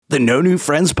The No New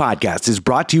Friends podcast is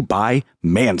brought to you by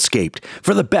Manscaped.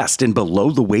 For the best in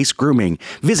below-the-waist grooming,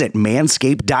 visit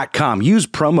manscaped.com. Use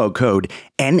promo code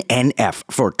NNF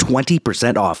for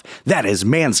 20% off. That is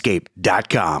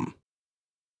manscaped.com.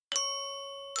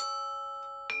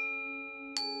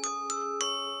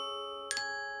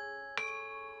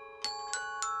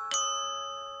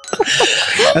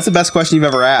 That's the best question you've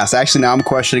ever asked. Actually, now I'm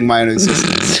questioning my own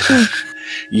existence.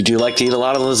 You do like to eat a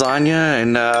lot of lasagna,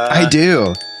 and I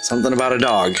do. Something about a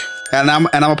dog. And I'm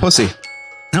a pussy.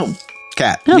 No.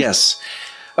 Cat. Yes.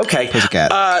 Okay.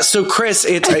 Pussycat. So Chris,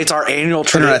 it's our annual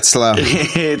tradition. Internet's slow.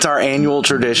 It's our annual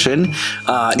tradition.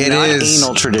 Not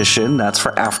anal tradition. That's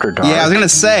for after dark. Yeah, I was gonna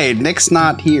say Nick's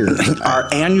not here.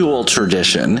 Our annual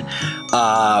tradition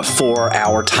for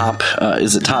our top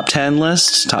is it top 10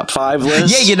 list, top 5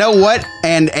 list? Yeah, you know what?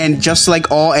 And just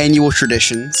like all annual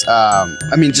traditions,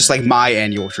 just like my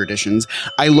annual traditions,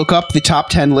 I look up the top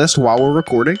 10 list while we're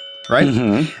recording. Right?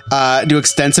 Mm-hmm. Do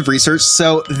extensive research.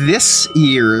 So this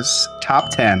year's top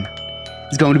 10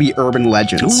 is going to be urban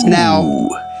legends. Ooh. Now,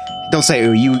 don't say,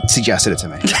 ooh, you suggested it to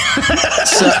me.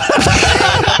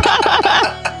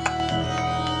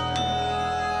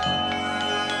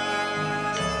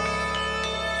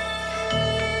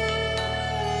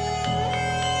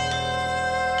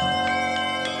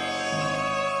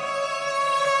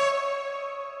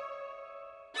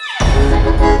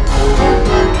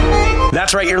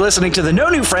 That's right, you're listening to the No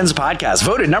New Friends podcast,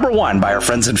 voted number 1 by our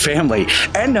friends and family,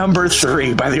 and number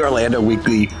 3 by the Orlando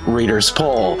Weekly Readers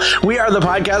Poll. We are the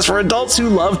podcast for adults who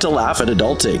love to laugh at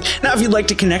adulting. Now, if you'd like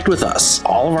to connect with us,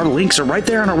 all of our links are right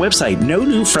there on our website,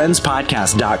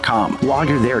 nonewfriendspodcast.com. While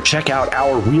you're there, check out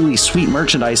our really sweet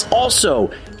merchandise.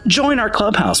 Also, join our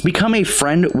clubhouse. Become a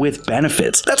friend with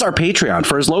benefits. That's our Patreon.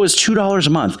 For as low as $2 a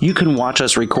month, you can watch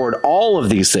us record all of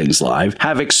these things live,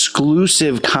 have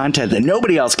exclusive content that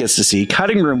nobody else gets to see,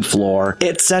 cutting room floor,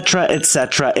 etc.,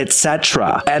 etc.,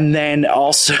 etc. And then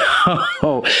also,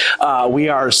 we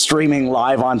are streaming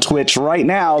live on Twitch right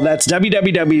now. That's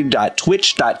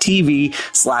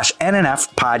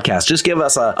www.twitch.tv/NNF podcast. Just give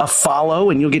us a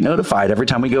follow and you'll get notified every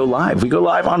time we go live. We go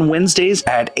live on Wednesdays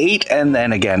at 8 and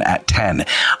then again at 10.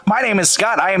 My name is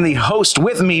Scott. I am the host.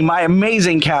 With me, my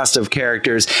amazing cast of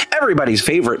characters, everybody's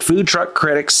favorite food truck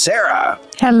critic, Sarah.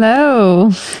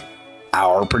 Hello.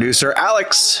 Our producer,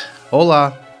 Alex.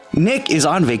 Hola. Nick is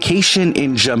on vacation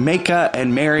in Jamaica,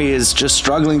 and Mary is just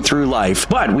struggling through life.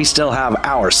 But we still have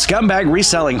our scumbag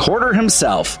reselling hoarder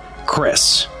himself,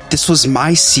 Chris. This was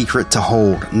my secret to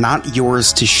hold, not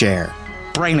yours to share.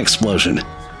 Brain explosion.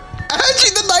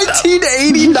 Actually, the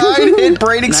 1989 hit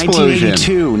Brain Explosion.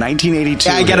 1982.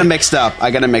 Yeah, I got it mixed up.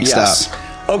 Yes.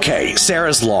 Okay,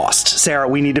 Sarah's lost. Sarah,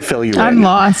 we need to fill you in. I'm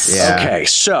lost. Yeah. Okay,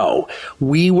 so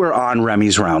we were on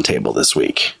Remy's Roundtable this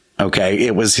week. Okay,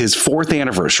 it was his 4th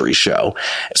anniversary show.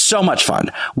 So much fun.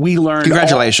 We learned.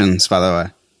 Congratulations, by the way.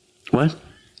 What?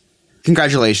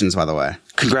 Congratulations, by the way.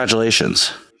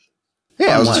 Congratulations.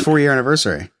 Yeah, it was his 4-year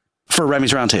anniversary. For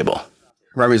Remy's Roundtable.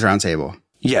 Remy's Roundtable.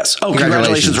 Yes. Oh,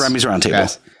 congratulations, Remy's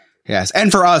Roundtable. Yes.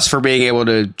 And for us, for being able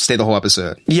to stay the whole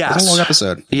episode. Yes. It's a long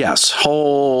episode. Yes.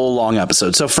 Whole long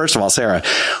episode. So first of all, Sarah,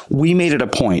 we made it a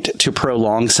point to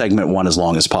prolong segment 1 as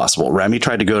long as possible. Remy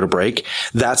tried to go to break.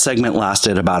 That segment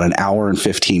lasted about an hour and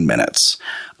 15 minutes.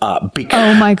 Oh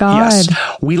my God. Yes,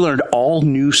 we learned all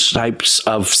new types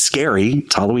of scary,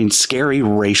 it's Halloween, scary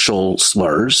racial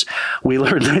slurs. We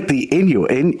learned that the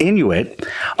Inuit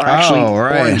are actually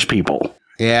orange people.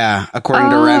 Yeah, according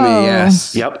to Remy,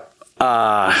 yes. Yep.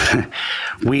 And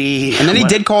then he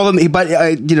did call them, but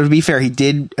to be fair, he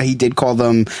did call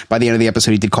them, by the end of the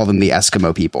episode, he did call them the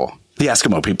Eskimo people. The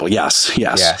Eskimo people, yes. Then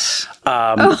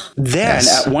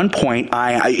at one point,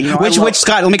 which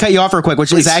Scott, let me cut you off real quick,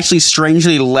 which is actually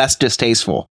strangely less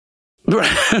distasteful.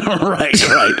 Right.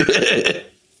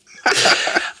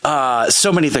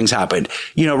 So many things happened.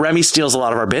 Remy steals a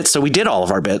lot of our bits, so we did all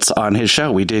of our bits on his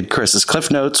show. We did Chris's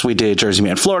Cliff Notes, we did Jersey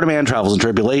Man, Florida Man, Travels and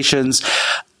Tribulations.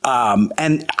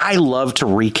 And I love to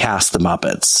recast the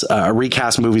Muppets,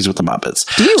 recast movies with the Muppets.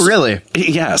 Do you really?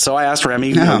 Yeah. So I asked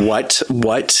Remy,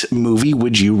 what movie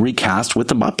would you recast with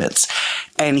the Muppets?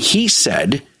 And he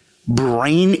said,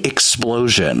 Brain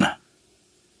Explosion.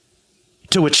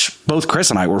 To which both Chris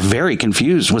and I were very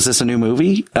confused. Was this a new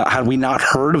movie? Had we not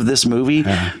heard of this movie,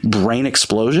 Brain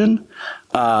Explosion?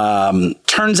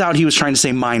 Turns out he was trying to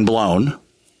say Mind Blown.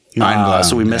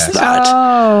 So we missed that.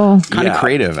 Oh, kind of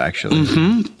creative, actually.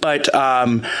 Mm-hmm. But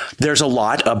there's a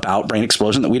lot about Brain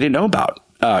Explosion that we didn't know about.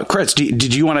 Chris,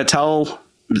 did you want to tell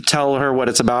her what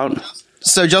it's about?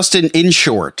 So just in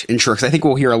short, because I think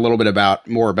we'll hear a little bit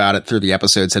more about it through the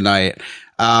episode tonight.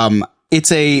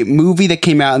 it's a movie that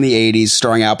came out in the 80s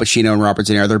starring Al Pacino and Robert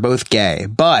De Niro. They're both gay,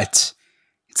 but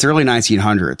it's the early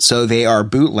 1900s. So they are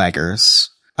bootleggers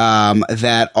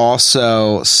that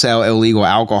also sell illegal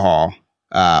alcohol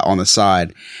on the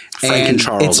side. Frank and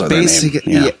Charles are their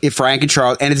name. Yeah, Frank and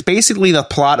Charles. And it's basically the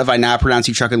plot of I Now Pronounce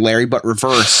You Chuck and Larry, but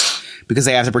reversed because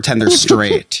they have to pretend they're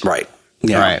straight. Right.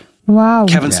 Yeah. Right. Wow.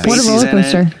 Kevin What a Spacey's roller in it.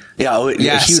 coaster. Yeah.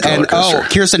 Yes. Huge And roller coaster.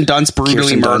 Kirsten Dunst brutally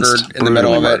Kirsten Dunst murdered in the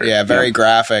middle of it. brutally Yeah. murdered. Very Yeah.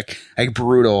 graphic. Like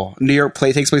brutal. New York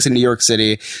takes place in New York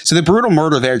City. So the brutal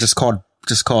murder there just called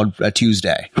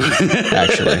Tuesday,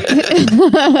 actually.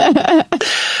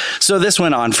 So this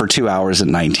went on for 2 hours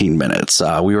and 19 minutes.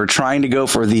 We were trying to go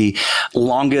for the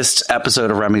longest episode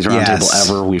of Remy's Roundtable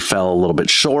ever. We fell a little bit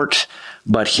short,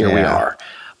 but here we are.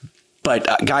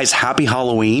 But guys, happy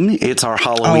Halloween. It's our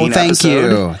Halloween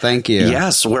episode. Thank you.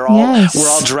 Yes, we're all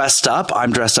dressed up.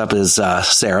 I'm dressed up as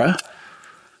Sarah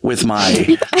with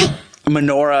my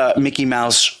Menorah Mickey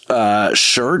Mouse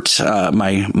shirt,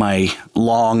 my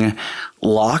long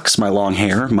locks, my long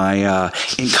hair, my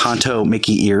Encanto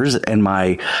Mickey ears, and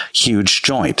my huge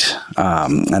joint.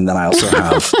 And then I also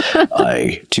have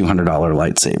a $200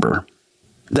 lightsaber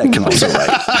that can also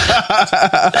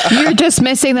light. You're just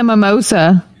missing the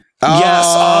mimosa. Yes.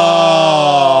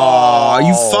 Oh,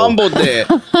 you fumbled it.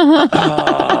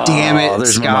 Damn it,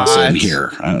 There's Scott. mimosa in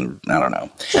here. I don't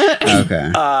know.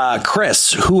 Okay.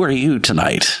 Chris, who are you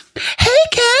tonight? Hey,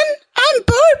 Ken. I'm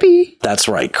Barbie. That's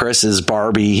right. Chris is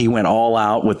Barbie. He went all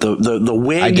out with the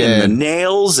wig and the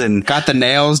nails and got the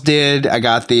nails. I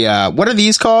got the what are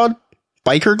these called?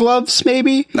 Biker gloves,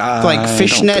 maybe? Like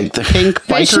fishnet pink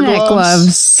biker Fishnet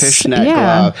gloves. Fishnet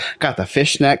glove. Got the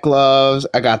fishnet gloves.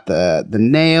 I got the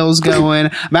nails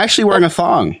going. I'm actually wearing a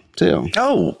thong too.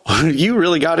 Oh, you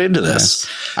really got into this.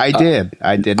 I did.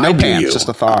 No pants, just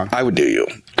a thong. I would do you.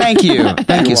 Thank you.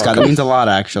 Thank you, Scott. That means a lot,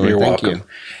 actually. You're Thank welcome. you.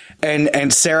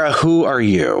 And Sarah, who are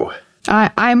you?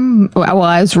 I'm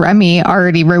as Remy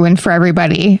already ruined for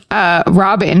everybody.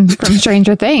 Robin from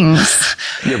Stranger Things.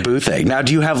 Your boo thing. Now,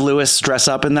 do you have Lewis dress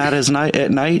up in that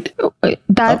at night?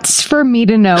 That's for me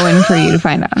to know and for you to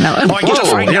find out. No. Oh, I get to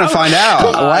find You're out. gonna find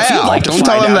out. Wow! If you'd like to Don't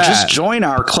find tell him out, that. just join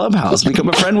our clubhouse. Become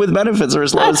a friend with benefits, or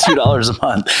as low as $2 a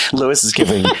month. Lewis is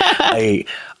giving a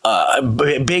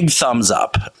big thumbs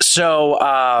up. So,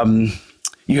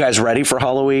 you guys ready for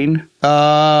Halloween?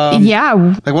 Yeah.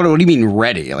 Like what do you mean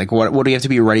ready? Like what do you have to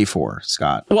be ready for,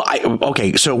 Scott? Well,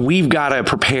 okay, so we've got to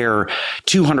prepare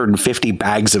 250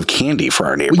 bags of candy for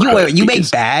our neighborhood. You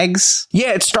make bags?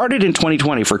 Yeah, it started in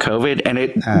 2020 for COVID, and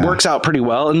it works out pretty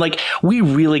well. And like, we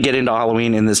really get into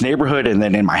Halloween in this neighborhood and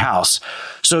then in my house.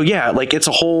 So yeah, like it's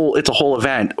a whole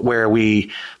event where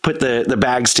we put the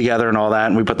bags together and all that,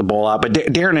 and we put the bowl out. But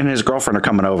Darren and his girlfriend are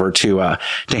coming over to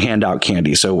hand out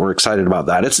candy, so we're excited about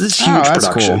that. It's this huge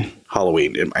production. Cool.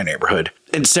 Halloween in my neighborhood.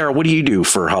 And Sarah, what do you do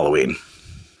for Halloween?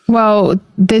 Well,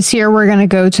 this year we're going to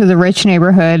go to the rich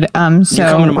neighborhood.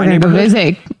 So we're going to go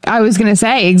visit. I was going to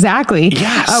say exactly.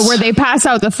 Yes. Where they pass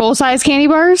out the full size candy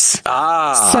bars.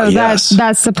 So yes.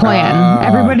 that's the plan.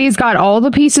 Everybody's got all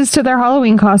the pieces to their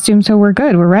Halloween costume, so we're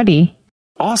good. We're ready.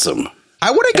 Awesome. I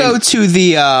want to go to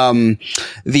the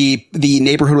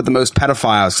neighborhood with the most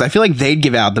pedophiles because I feel like they'd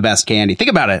give out the best candy. Think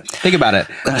about it.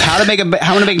 How to make a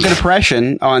good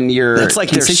impression on your That's like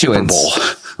their Super constituents.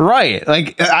 Bowl. Right.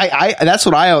 Like I that's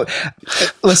what I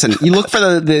listen, you look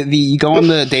for the you go on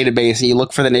the database and you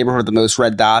look for the neighborhood with the most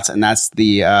red dots, and that's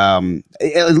the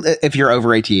if you're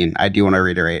over 18, I do want to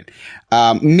reiterate.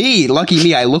 Lucky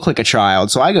me, I look like a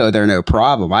child, so I go there no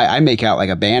problem. I make out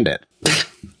like a bandit.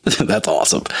 That's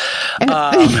awesome.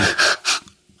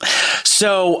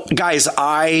 So, guys,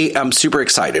 I am super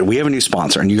excited. We have a new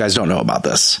sponsor, and you guys don't know about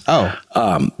this. Oh.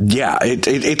 Yeah,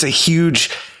 it's a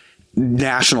huge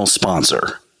national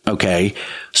sponsor. Okay,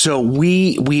 so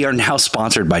we are now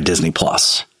sponsored by Disney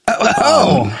Plus.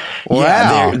 Wow.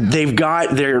 Yeah,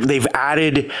 they've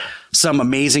added some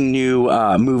amazing new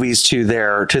movies to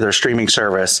their streaming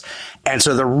service, and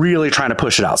so they're really trying to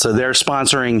push it out. So they're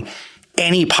sponsoring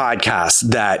any podcast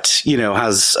that,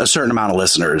 has a certain amount of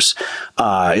listeners.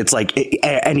 It's like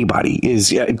anybody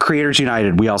is Creators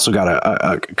United. We also got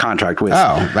a contract with.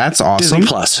 Oh, that's awesome. Disney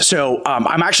Plus. So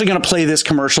I'm actually going to play this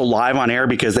commercial live on air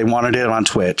because they wanted it on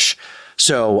Twitch.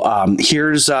 So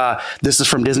this is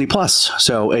from Disney Plus.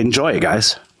 So enjoy it,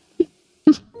 guys.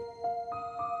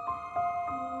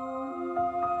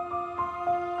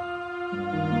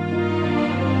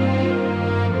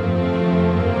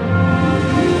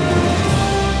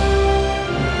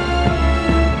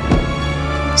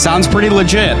 Sounds pretty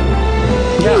legit.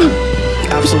 Yeah,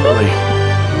 absolutely.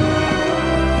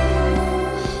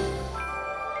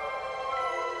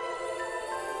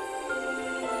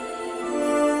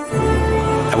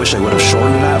 wish they would have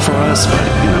shortened that for us, but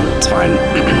it's fine.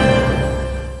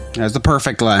 That's the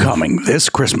perfect line. Coming this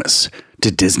Christmas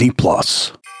to Disney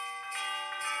Plus.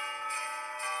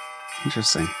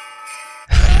 Interesting.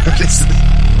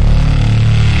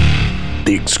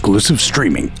 The exclusive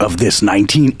streaming of this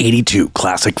 1982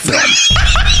 classic film.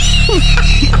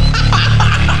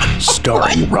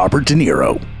 Starring Robert De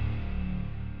Niro,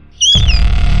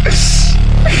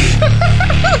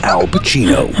 Al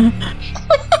Pacino,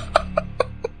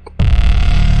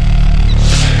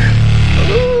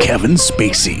 Kevin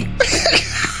Spacey,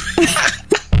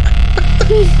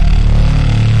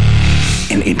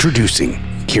 and introducing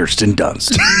Kirsten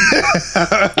Dunst.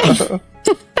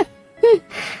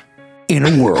 In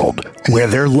a world where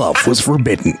their love was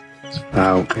forbidden.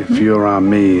 Now, if you're on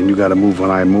me and you got to move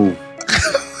when I move,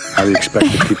 how do you expect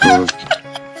to keep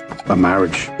a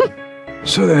marriage?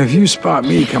 So then if you spot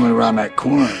me coming around that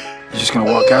corner, you're just going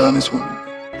to walk out on this one?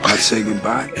 I'd say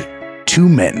goodbye. Two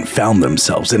men found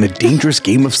themselves in a dangerous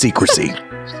game of secrecy.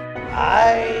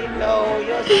 I know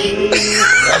your secret,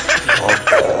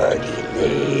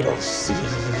 dirty little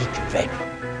secret.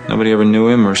 Nobody ever knew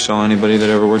him or saw anybody that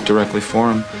ever worked directly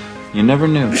for him. You never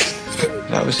knew.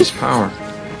 That was his power.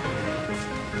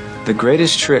 The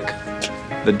greatest trick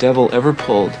the devil ever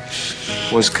pulled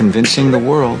was convincing the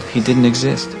world he didn't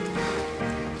exist.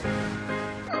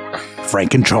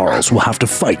 Frank and Charles will have to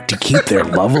fight to keep their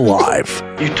love alive.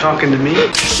 You talking to me?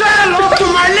 Say hello to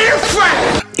my little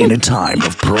friend! In a time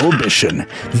of prohibition,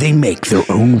 they make their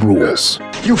own rules.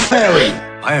 You fairy!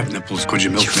 I have nipples. Could you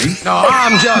milk me? No,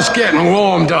 I'm just getting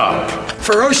warmed up.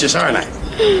 Ferocious, aren't I?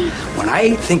 When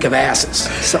I think of asses,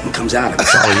 something comes out of me.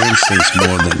 Follow your instincts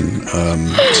more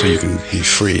than so you can be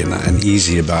free and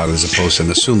easy about it, as opposed to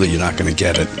assume that you're not going to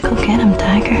get it. Go get him,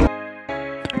 Tiger.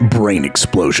 Brain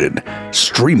Explosion,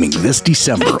 streaming this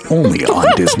December only on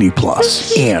Disney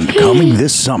Plus, and coming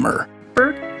this summer.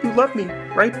 Bert, you love me,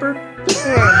 right, Bert?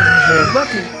 You love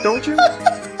me, don't you?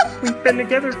 We've been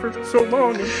together for so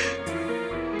long, and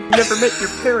you never met your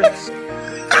parents.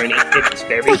 Ernie, it's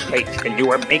very late, and you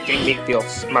are making me feel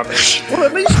smothered. Well,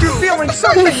 at least you're feeling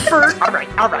something, Bert. All right.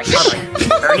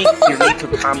 Ernie, you need to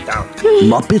calm down.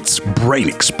 Muppets Brain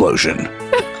Explosion.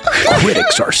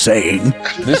 Critics are saying,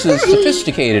 this is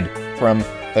Sophisticated from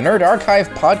the Nerd Archive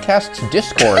Podcast's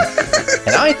Discord,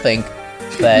 and I think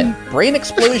that Brain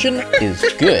Explosion is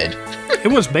good. It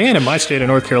was banned in my state of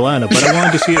North Carolina, but I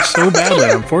wanted to see it so badly.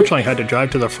 Unfortunately, I had to drive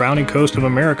to the frowning coast of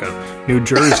America, New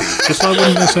Jersey, just so I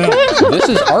wouldn't miss out. This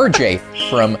is RJ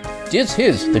from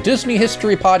the Disney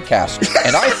History Podcast,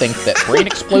 and I think that Brain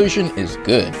Explosion is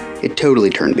good. It totally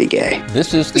turned me gay.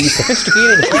 This is the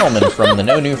Sophisticated Gentleman from the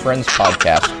No New Friends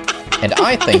Podcast, and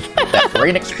I think that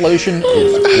Brain Explosion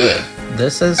is good.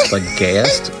 This is the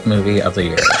gayest movie of the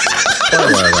year.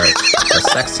 Spoiler alert, the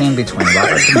sex scene between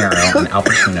Robert De Niro and Al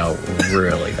Pacino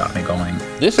really got me going.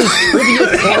 This is Trivia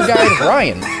Tour Guide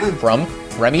Ryan from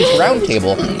Remy's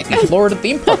Roundtable, the Florida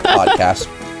Theme Park Podcast,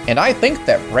 and I think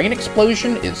that Brain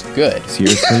Explosion is good.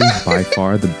 Seriously, by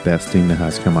far the best thing that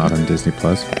has come out on Disney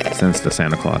Plus since the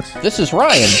Santa Claus. This is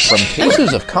Ryan from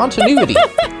Cases of Continuity,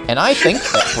 and I think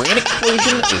that Brain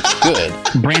Explosion is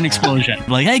good. Brain Explosion.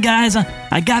 Like, hey guys,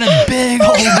 I got a big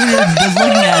old beard just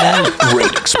looking at it. Brain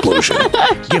Explosion,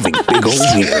 giving big old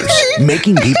ears,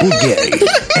 making people gay,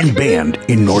 and banned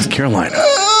in North Carolina.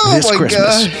 This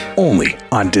Christmas, only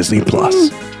on Disney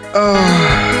Plus.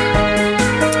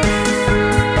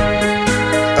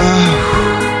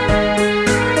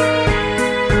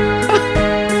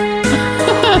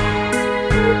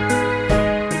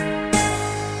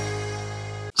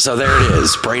 So there it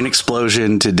is, Brain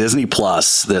Explosion to Disney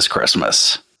Plus this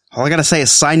Christmas. All I gotta say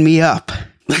is sign me up.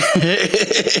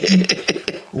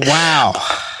 Wow.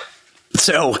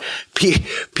 So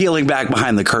peeling back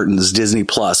behind the curtains, Disney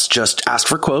Plus just asked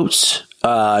for quotes.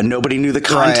 Nobody knew the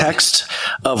context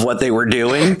of what they were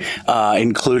doing,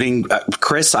 including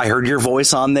Chris. I heard your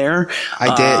voice on there.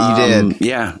 I did. You did.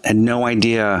 Yeah, and no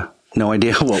idea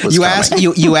what was. You coming. asked.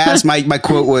 You asked. My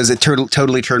quote was, "It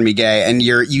totally turned me gay." And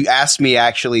you asked me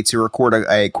actually to record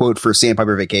a quote for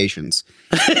Sandpiper Vacations,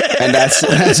 and that's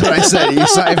what I said.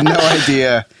 I have no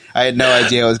idea. I had no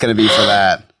idea it was going to be for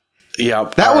that. Yeah,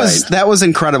 that was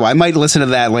incredible. I might listen to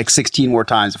that like 16 more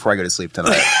times before I go to sleep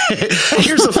tonight.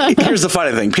 Here's the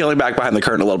funny thing. Peeling back behind the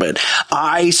curtain a little bit,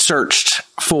 I searched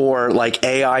for like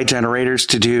AI generators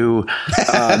to do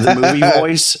the movie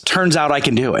voice. Turns out I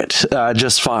can do it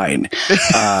just fine.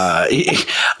 I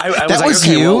was like, was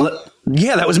okay, you? well,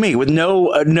 yeah, that was me with no.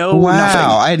 Wow, nothing.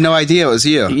 I had no idea it was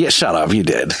you. Yeah, shut up. You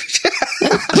did.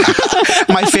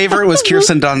 My favorite was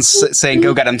Kirsten Dunst saying,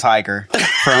 "Go get him, Tiger,"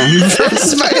 from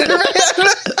Spider-Man.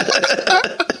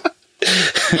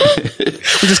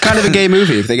 Which is kind of a gay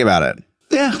movie if you think about it.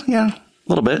 Yeah, a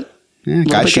little bit. Yeah,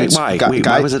 guy shoots. Why?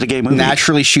 Why was it a gay movie?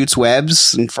 Naturally shoots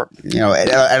webs and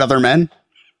at other men.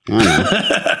 I don't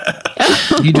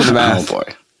know. You do the math. Oh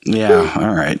boy. Yeah.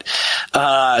 All right.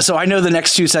 So I know the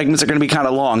next two segments are going to be kind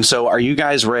of long. So are you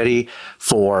guys ready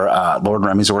for Lord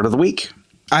Remy's Word of the Week?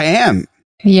 I am.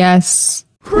 Yes.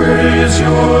 Praise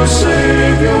your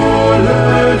Savior,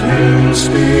 let him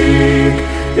speak.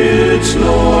 It's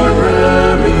Lord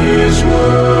Remy's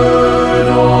Word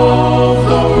of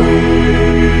the Week.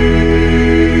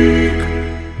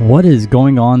 What is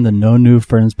going on, the No New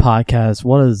Friends podcast?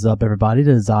 What is up, everybody? It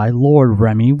is I, Lord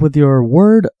Remy, with your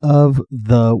Word of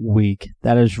the Week.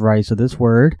 That is right. So this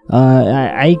word,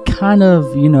 I kind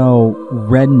of,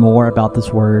 read more about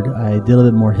this word. I did a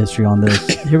little bit more history on this.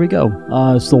 Here we go.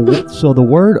 So the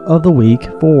word of the week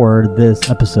for this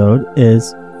episode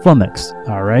is flummox.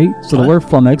 All right. So the word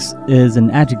flummox is an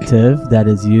adjective that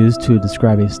is used to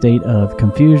describe a state of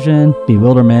confusion,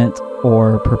 bewilderment,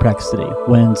 or perplexity.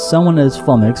 When someone is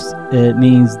flummoxed, it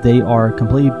means they are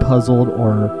completely puzzled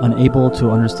or unable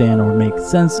to understand or make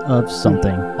sense of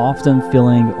something, often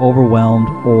feeling overwhelmed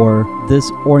or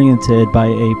disoriented by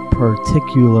a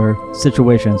particular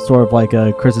situation, sort of like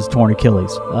Chris's torn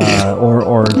Achilles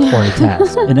or a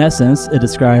task. In essence, it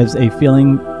describes a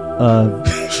feeling of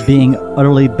being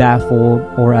utterly baffled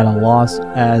or at a loss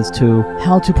as to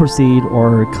how to proceed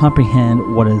or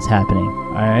comprehend what is happening.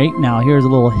 Alright, now here's a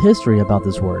little history about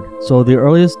this word. So the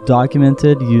earliest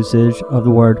documented usage of the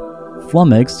word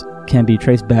flummox can be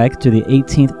traced back to the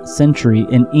 18th century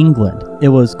in England. It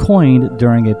was coined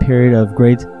during a period of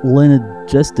great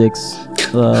linguistic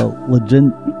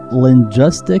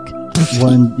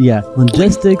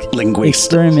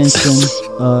experimentation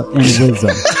and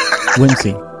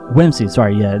whimsy,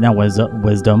 sorry, yeah, not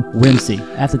wisdom, whimsy.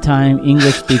 At the time,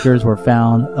 English speakers were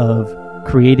found of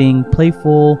creating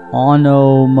playful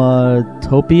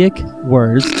onomatopoeic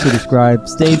words to describe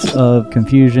states of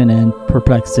confusion and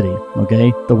perplexity.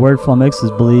 Okay, the word flummox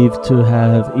is believed to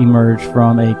have emerged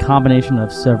from a combination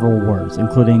of several words,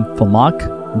 including flummock,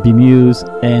 bemuse,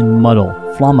 and muddle.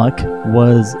 Flummock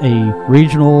was a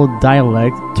regional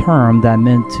dialect term that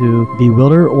meant to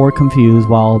bewilder or confuse,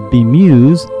 while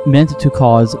bemuse meant to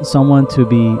cause someone to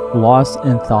be lost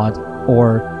in thought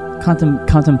or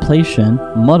contemplation.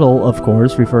 Muddle, of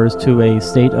course, refers to a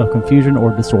state of confusion or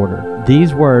disorder.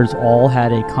 These words all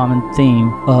had a common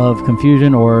theme of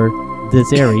confusion or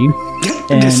disarray,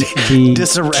 and they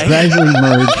gradually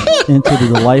merged into the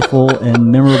delightful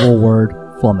and memorable word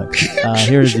flummox.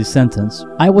 Here's the sentence.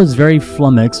 I was very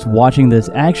flummoxed watching this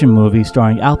action movie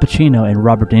starring Al Pacino and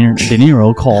Robert De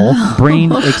Niro called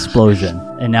Brain Explosion.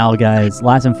 And now, guys,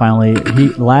 last and finally,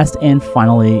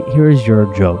 here is your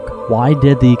joke. Why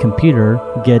did the computer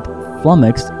get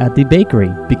flummoxed at the bakery?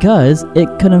 Because it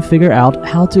couldn't figure out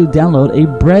how to download a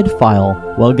bread file.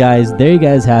 Well, guys, there you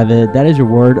guys have it. That is your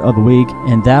word of the week.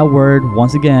 And that word,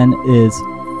 once again, is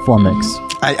flummox.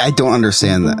 I don't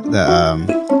understand that.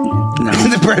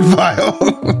 The bread file.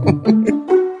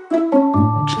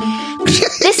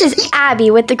 This is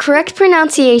Abby with the correct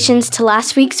pronunciations to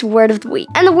last week's word of the week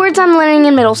and the words I'm learning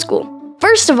in middle school.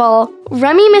 First of all,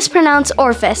 Remy mispronounced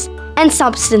orifice and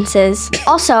substances.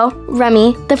 Also,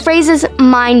 Remy, the phrase is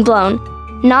mind blown,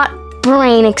 not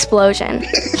brain explosion.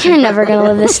 You're never gonna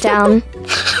live this down.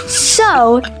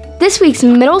 So, this week's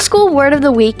middle school word of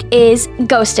the week is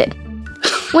ghosted.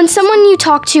 When someone you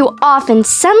talk to often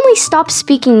suddenly stops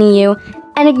speaking to you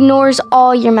and ignores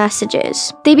all your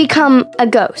messages, they become a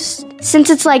ghost, since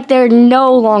it's like they're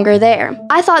no longer there.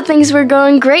 I thought things were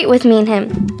going great with me and him,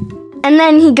 and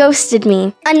then he ghosted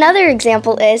me. Another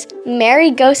example is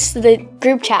Mary ghosts the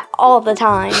group chat all the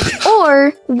time.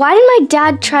 Or, why did my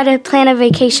dad try to plan a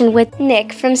vacation with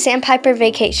Nick from Sandpiper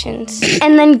Vacations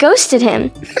and then ghosted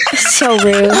him? So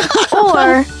rude.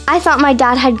 Or, I thought my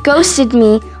dad had ghosted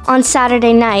me on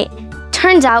Saturday night.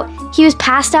 Turns out he was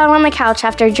passed out on the couch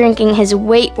after drinking his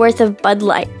weight worth of Bud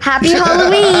Light. Happy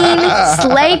Halloween,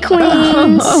 Slay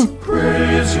Queens!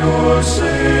 Praise your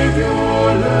Savior,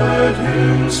 let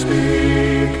him speak.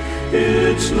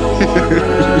 It's Lord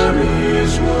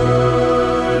Remy's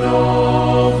Word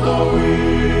of the Week.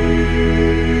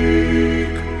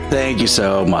 Thank you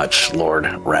so much, Lord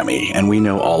Remy. And we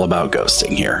know all about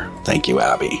ghosting here. Thank you,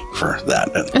 Abby, for that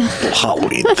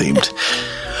Halloween themed.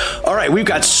 All right, we've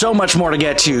got so much more to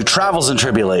get to. Travels and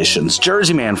tribulations,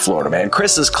 Jersey Man, Florida Man,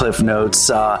 Chris's Cliff Notes,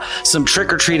 some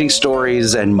trick-or-treating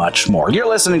stories, and much more. You're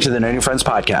listening to the No New Friends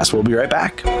podcast. We'll be right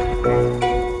back.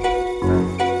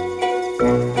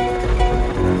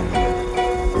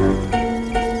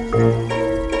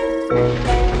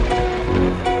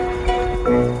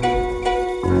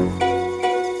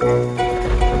 Picture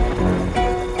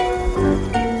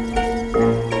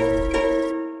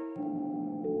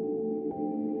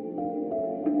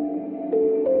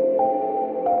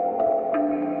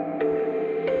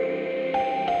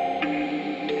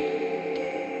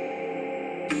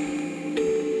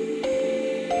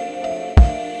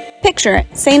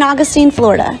it, St. Augustine,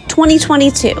 Florida,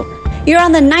 2022. You're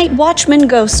on the Night Watchman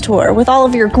Ghost Tour with all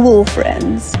of your ghoul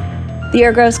friends. The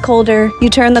air grows colder, you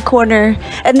turn the corner,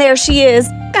 and there she is,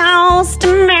 Ghost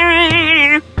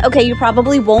Mary. Okay, you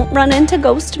probably won't run into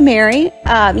Ghost Mary.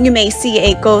 You may see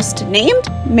a ghost named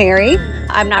Mary.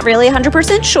 I'm not really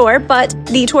 100% sure, but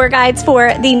the tour guides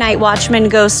for the Night Watchman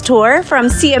Ghost Tour from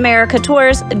See America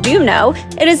Tours do know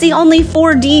it is the only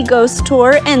 4D ghost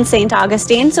tour in St.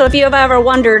 Augustine. So if you have ever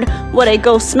wondered what a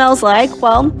ghost smells like,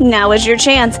 well, now is your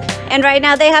chance. And right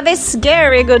now they have a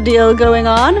scary good deal going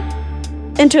on.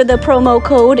 Enter the promo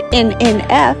code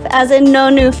NNF, as in no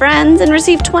new friends, and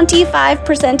receive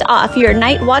 25% off your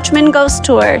Night Watchman Ghost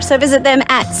Tour. So visit them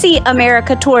at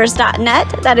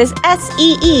seeamericatours.net. That is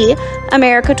SEE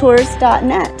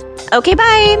Americatours.net. Okay,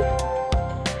 bye.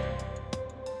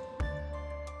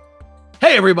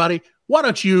 Hey, everybody. Why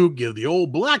don't you give the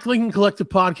old Black Lincoln Collective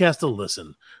podcast a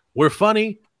listen? We're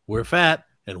funny, we're fat,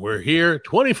 and we're here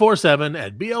 24/7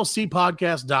 at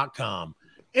blcpodcast.com.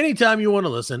 Anytime you want to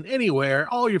listen, anywhere,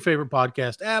 all your favorite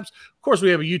podcast apps. Of course,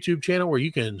 we have a YouTube channel where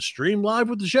you can stream live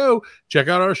with the show. Check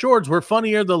out our shorts. We're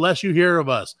funnier the less you hear of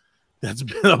us. That's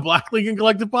been a Black Lincoln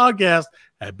Collective podcast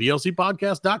at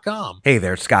blcpodcast.com. Hey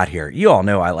there, Scott here. You all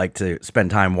know I like to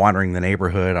spend time wandering the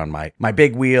neighborhood on my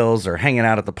big wheels or hanging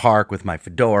out at the park with my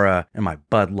fedora and my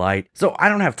Bud Light. So I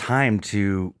don't have time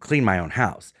to clean my own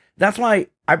house. That's why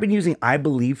I've been using I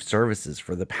Believe services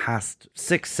for the past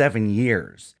 6-7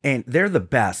 years, and they're the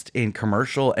best in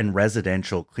commercial and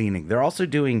residential cleaning. They're also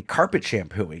doing carpet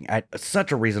shampooing at such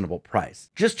a reasonable price.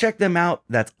 Just check them out.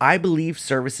 That's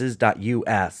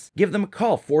ibelieveservices.us. Give them a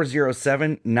call,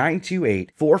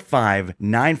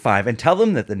 407-928-4595, and tell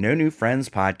them that the No New Friends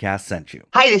podcast sent you.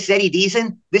 Hi, this is Eddie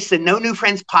Deason. This is the No New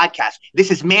Friends podcast.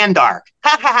 This is Mandark.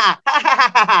 Ha ha ha ha ha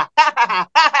ha ha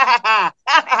ha ha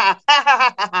ha ha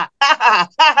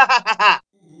ha ha.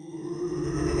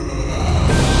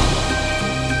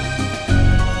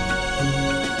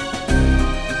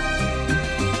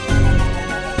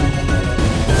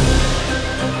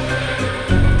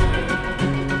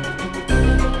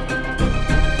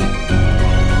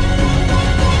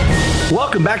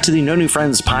 Welcome back to the No New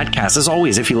Friends podcast. As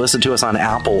always, if you listen to us on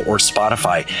Apple or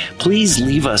Spotify, please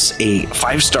leave us a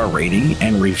 5-star rating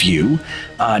and review.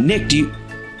 Nick, do you...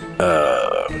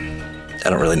 I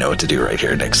don't really know what to do right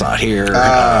here. Nick's not here.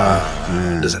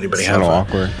 Does anybody have...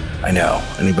 awkward. I know.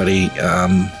 Anybody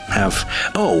have...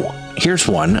 Oh, here's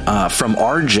one from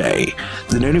RJ,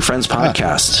 the No New Friends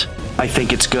podcast. I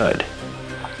think it's good.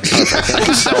 Perfect. Thank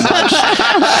you so much.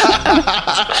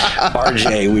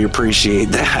 RJ, we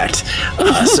appreciate that.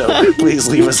 So please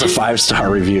leave us a 5-star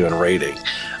review and rating.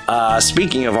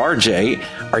 Speaking of RJ,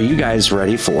 are you guys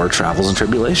ready for Travels and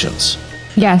Tribulations?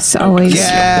 Yes, always.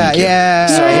 Yay!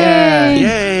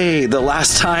 The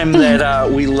last time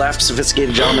that we left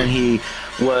Sophisticated Gentleman, he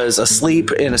was asleep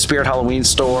in a Spirit Halloween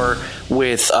store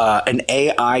with an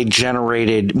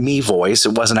AI-generated me voice.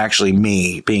 It wasn't actually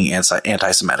me being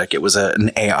anti-Semitic. It was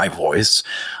an AI voice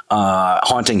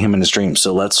haunting him in his dreams.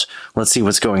 So let's see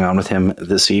what's going on with him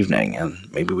this evening, and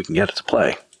maybe we can get it to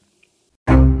play.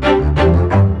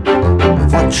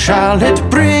 What shall it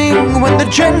bring when the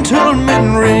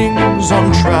gentleman rings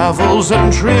on Travels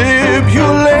and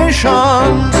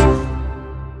Tribulations?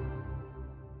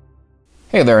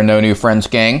 Hey there, No New Friends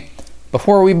gang.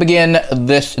 Before we begin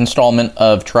this installment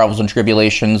of Travels and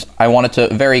Tribulations, I wanted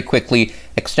to very quickly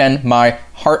extend my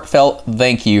heartfelt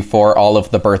thank you for all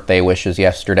of the birthday wishes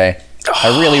yesterday.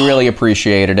 I really, really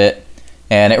appreciated it,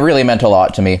 and it really meant a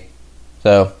lot to me.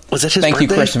 So, was it his thank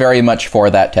birthday? you, Chris, very much for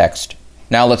that text.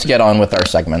 Now let's get on with our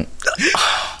segment.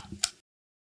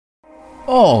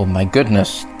 Oh my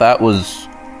goodness, that was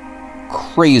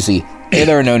crazy. Hey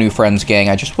there, No New Friends gang.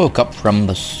 I just woke up from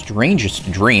the strangest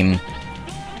dream.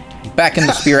 Back in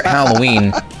the Spirit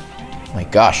Halloween. My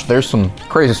gosh, there's some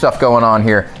crazy stuff going on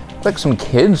here. Like some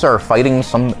kids are fighting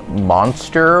some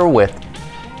monster with...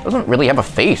 doesn't really have a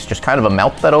face, just kind of a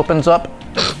mouth that opens up.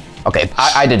 Okay,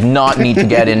 I did not need to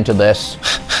get into this.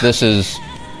 This is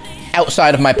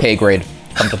outside of my pay grade.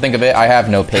 Come to think of it, I have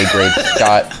no pay grade.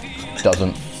 Scott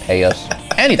doesn't pay us.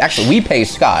 And actually, we pay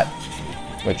Scott,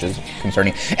 which is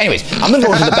concerning. Anyways, I'm gonna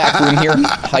go into the back room here,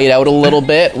 hide out a little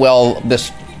bit while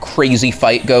this crazy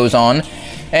fight goes on,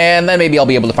 and then maybe I'll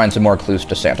be able to find some more clues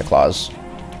to Santa Claus.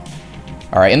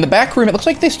 All right, in the back room, it looks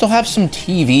like they still have some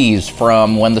TVs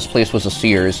from when this place was a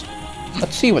Sears.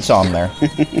 Let's see what's on there.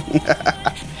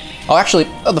 Oh, actually,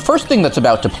 the first thing that's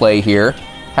about to play here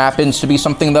happens to be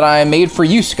something that I made for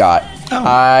you, Scott. Oh.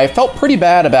 I felt pretty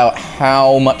bad about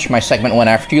how much my segment went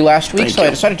after you last week, so I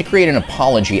decided to create an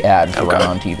apology ad for Run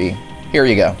on TV. Here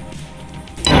you go.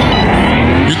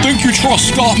 You think you trust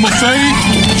Scott Maffei?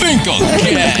 Think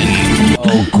again.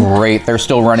 Oh, great. They're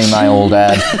still running my old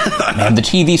ad. Man, the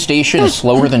TV station is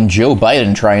slower than Joe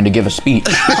Biden trying to give a speech.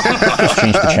 Just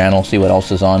change the channel, see what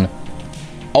else is on.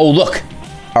 Oh, look.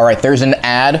 All right, there's an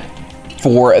ad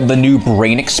for the new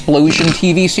Brain Explosion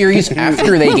TV series.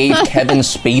 After they gave Kevin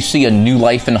Spacey a new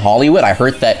life in Hollywood, I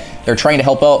heard that they're trying to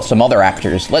help out some other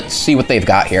actors. Let's see what they've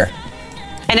got here.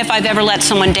 And if I've ever let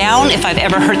someone down, if I've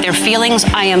ever hurt their feelings,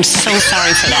 I am so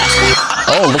sorry for that.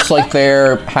 Oh, looks like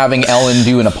they're having Ellen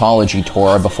do an apology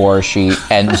tour before she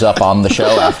ends up on the show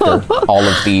after all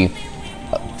of the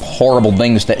horrible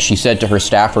things that she said to her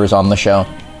staffers on the show.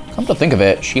 Come to think of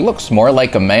it, she looks more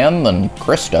like a man than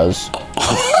Chris does.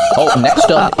 Oh, next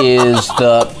up is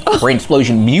the Brain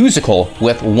Explosion musical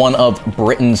with one of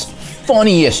Britain's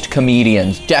funniest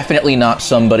comedians. Definitely not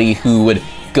somebody who would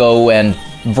go and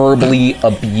verbally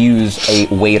abuse a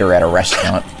waiter at a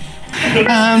restaurant.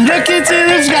 I'm looking to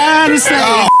the sky to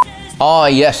say. Ah,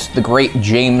 yes, the great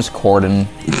James Corden.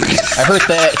 I heard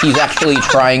that he's actually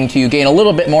trying to gain a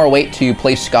little bit more weight to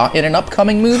play Scott in an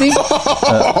upcoming movie.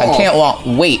 I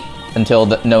can't wait until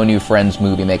the No New Friends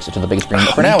movie makes it to the big screen.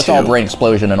 But for now, it's all Brain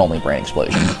Explosion and only Brain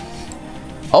Explosion.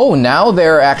 Oh, now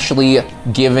they're actually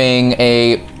giving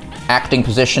a acting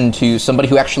position to somebody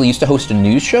who actually used to host a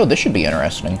news show. This should be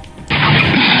interesting.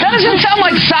 That doesn't sound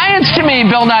like science to me,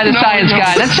 Bill Nye the Science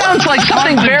Guy. That sounds like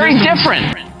something very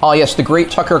different. Oh, yes, the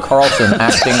great Tucker Carlson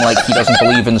acting like he doesn't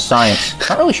believe in science.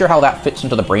 Not really sure how that fits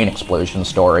into the Brain Explosion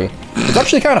story. It's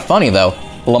actually kind of funny, though.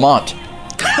 LaMont,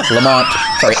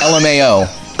 sorry, LMAO.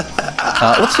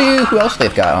 Let's see who else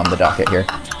they've got on the docket here.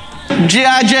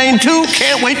 G.I. Jane 2,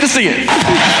 can't wait to see it.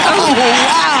 Oh,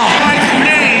 wow! My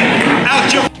name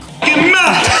out your f***ing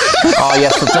mouth! Oh,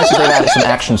 yes, it's nice that they've added some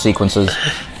action sequences.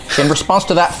 In response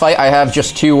to that fight, I have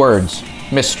just 2 words.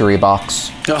 Mystery box.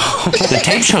 The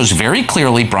tape shows very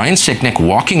clearly Brian Sicknick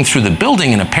walking through the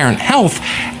building in apparent health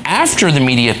after the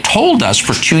media told us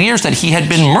for 2 years that he had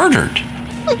been murdered.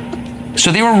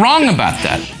 So they were wrong about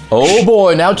that. Oh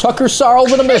boy, now Tucker's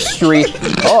solving a mystery.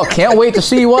 Oh, can't wait to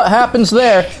see what happens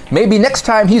there. Maybe next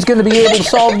time he's going to be able to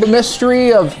solve the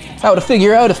mystery of how to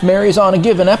figure out if Mary's on a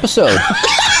given episode.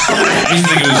 I used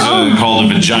to think it was called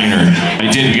a vagina.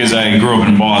 I did because I grew up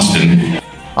in Boston.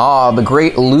 Ah, the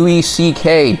great Louis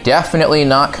C.K. Definitely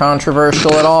not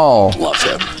controversial at all. Love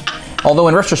him. Although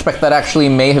in retrospect, that actually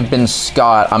may have been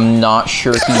Scott. I'm not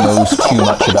sure he knows too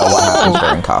much about what happens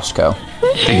during Costco.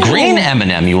 The green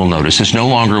M&M, you will notice, is no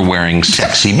longer wearing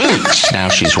sexy boots. Now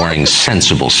she's wearing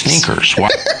sensible sneakers.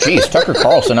 Jeez, Tucker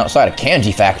Carlson outside a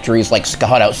candy factory is like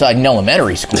Scott outside an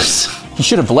elementary school. He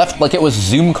should have left like it was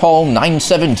Zoom call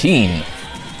 917.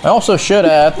 I also should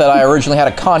add that I originally had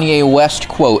a Kanye West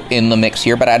quote in the mix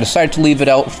here, but I decided to leave it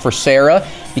out for Sarah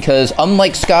because,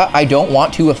 unlike Scott, I don't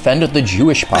want to offend the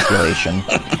Jewish population.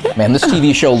 Man, this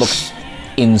TV show looks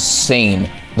insane.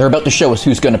 They're about to show us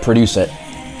who's going to produce it.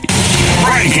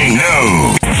 Breaking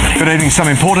news. Good evening. Some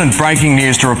important breaking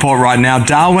news to report right now.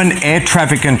 Darwin air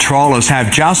traffic controllers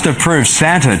have just approved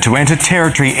Santa to enter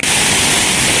territory.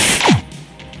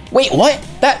 Wait, what?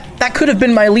 That could have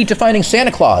been my lead to finding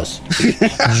Santa Claus.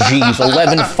 Jeez,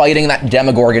 11 fighting that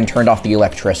Demogorgon turned off the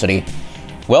electricity.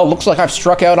 Well, looks like I've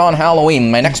struck out on Halloween.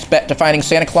 My next bet to finding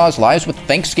Santa Claus lies with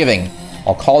Thanksgiving.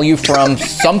 I'll call you from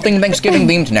something Thanksgiving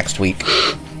themed next week.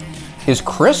 Is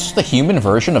Chris the human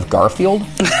version of Garfield?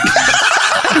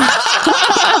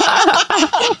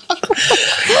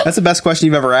 That's the best question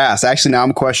you've ever asked. Actually, now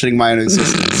I'm questioning my own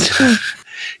existence.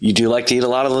 You do like to eat a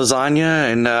lot of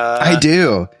lasagna, and I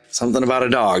do. Something about a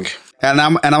dog, and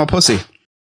I'm a pussy.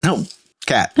 No,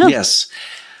 cat. Oh. Yes.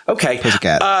 Okay.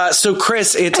 Pussycat. So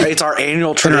Chris, it's our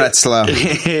annual tradition. Internet's slow.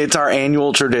 It's our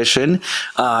annual tradition.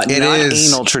 It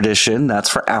is anal tradition. That's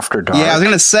for After Dark. Yeah, I was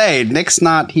gonna say Nick's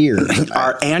not here.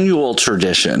 Our annual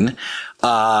tradition.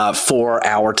 For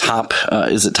our top,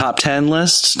 is it top 10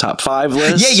 list, top 5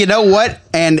 list? Yeah, you know what?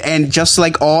 And just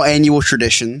like all annual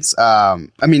traditions,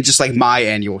 just like my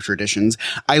annual traditions,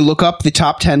 I look up the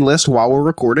top 10 list while we're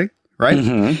recording, right?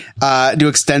 Mm-hmm. Do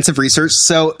extensive research.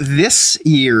 So this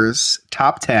year's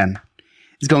top 10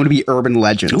 is going to be urban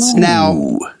legends. Ooh.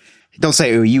 Now, don't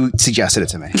say, ooh, you suggested it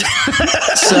to me.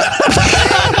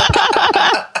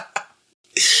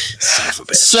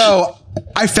 So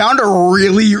I found a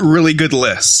really, really good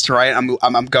list, right?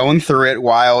 I'm going through it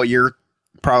while you're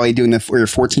probably doing your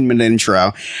 14-minute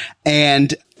intro,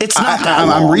 and it's not that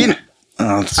long. I'm reading.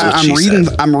 Oh,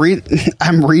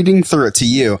 I'm reading through it to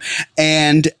you,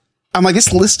 and I'm like,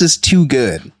 this list is too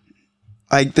good.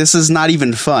 Like, this is not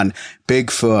even fun.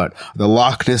 Bigfoot, the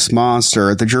Loch Ness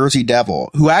Monster, the Jersey Devil,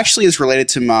 who actually is related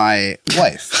to my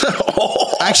wife.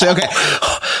 Actually, okay.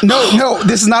 No,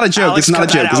 this is not a joke. This is not a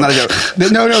joke.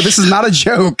 No, this is not a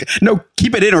joke. No,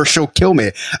 keep it in or she'll kill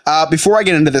me. Before I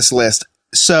get into this list,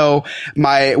 so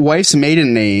my wife's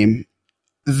maiden name,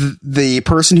 the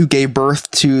person who gave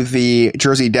birth to the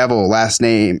Jersey Devil last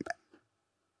name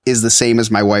is the same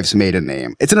as my wife's maiden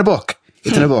name. It's in a book.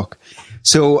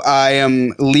 So I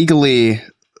am legally,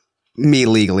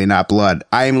 not blood.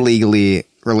 I am legally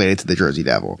related to the Jersey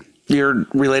Devil. You're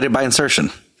related by insertion.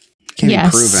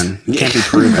 Can't be proven.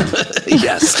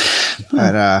 Yes.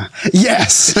 But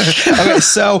yes. Okay,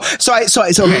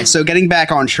 so getting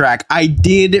back on track, I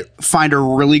did find a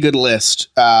really good list.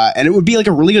 And it would be like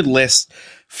a really good list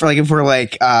for like if we're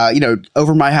like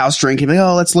over my house drinking, like,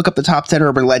 oh, let's look up the top 10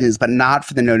 urban legends, but not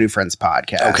for the No New Friends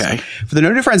podcast. Okay. For the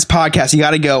No New Friends podcast, you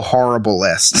got to go horrible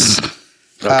lists.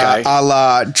 Okay. A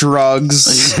la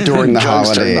drugs during the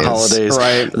holidays.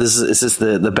 Right. Is this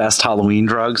the best Halloween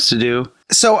drugs to do?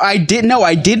 So I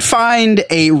did find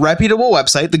a reputable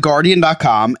website,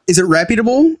 theguardian.com. Is it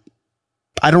reputable?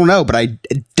 I don't know, but I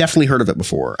definitely heard of it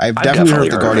before. I've definitely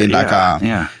heard of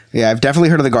theguardian.com. Yeah, I've definitely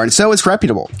heard of The Guardian. So it's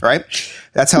reputable, right?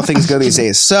 That's how things go these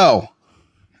days. So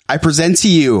I present to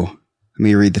you, let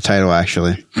me read the title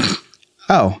actually.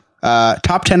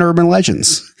 Top 10 Urban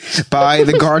Legends by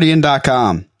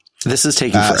theguardian.com. This is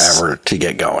taking forever to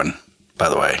get going, by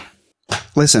the way.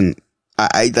 Listen,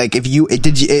 I like if you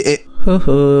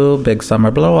Hoo-hoo, big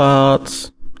summer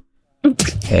blowouts.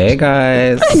 Hey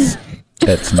guys,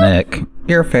 it's Nick,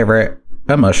 your favorite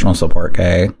emotional support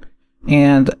gay.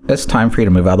 And it's time for you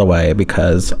to move out of the way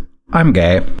because I'm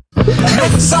gay.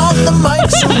 Nick's on the mic,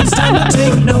 so it's time to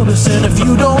take notice. And if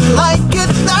you don't like it,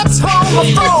 that's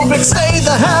homophobic. Stay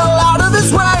the hell out of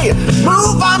his way.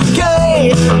 Move, I'm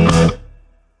gay.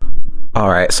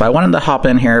 Alright, so I wanted to hop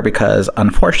in here because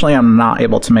unfortunately I'm not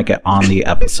able to make it on the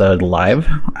episode live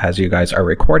as you guys are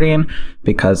recording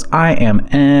because I am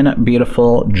in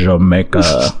beautiful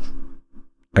Jamaica.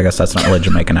 I guess that's not really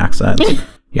Jamaican accent.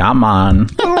 Yeah, man.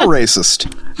 A little racist.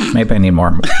 Maybe I need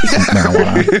more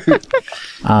marijuana.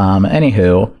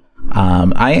 Anywho,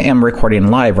 I am recording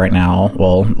live right now.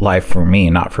 Well, live for me,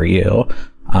 not for you.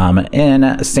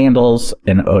 In Sandals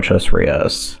in Ocho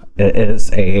Rios. It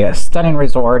is a stunning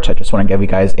resort. I just want to give you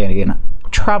guys a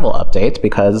travel update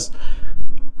because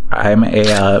I'm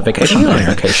a vacation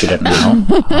planner, in case you didn't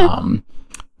know.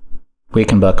 We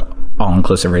can book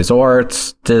all-inclusive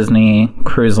resorts, Disney,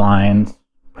 cruise lines,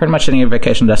 pretty much any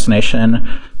vacation destination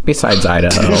besides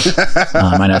Idaho.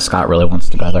 I know Scott really wants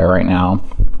to go there right now.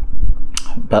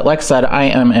 But like I said, I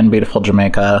am in beautiful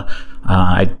Jamaica.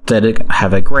 I did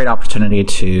have a great opportunity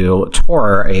to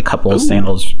tour a couple of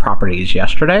Sandals properties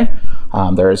yesterday.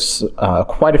 There's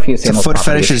quite a few Sandals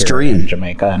properties here in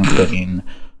Jamaica, including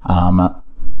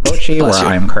Ochi, where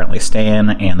I am currently staying,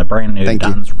 and the brand new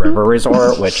Dunn's River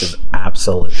Resort, which is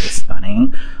absolutely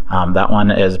stunning. That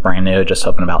one is brand new, just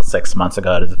opened about 6 months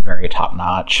ago. It is very top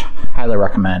notch. Highly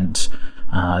recommend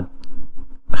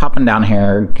hopping down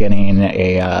here, getting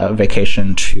a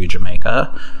vacation to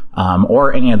Jamaica,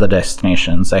 or any of the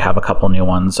destinations. They have a couple new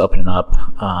ones opening up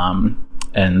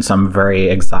in some very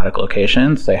exotic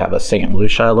locations. They have a St.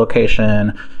 Lucia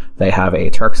location. They have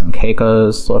a Turks and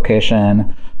Caicos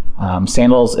location.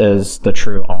 Sandals is the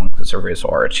true all-inclusive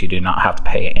resort. You do not have to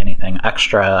pay anything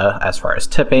extra as far as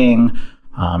tipping.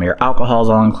 Your alcohol is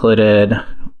all included.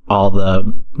 They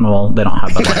don't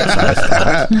have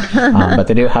that, but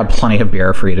they do have plenty of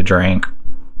beer for you to drink,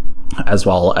 as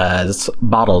well as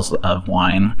bottles of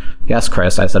wine. Yes,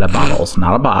 Chris, I said bottles,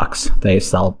 not a box. They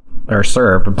sell or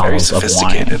serve bottles of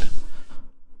wine.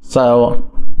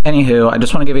 So, anywho, I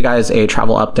just want to give you guys a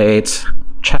travel update.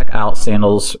 Check out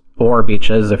Sandals or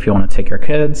beaches if you want to take your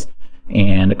kids,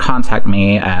 and contact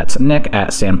me at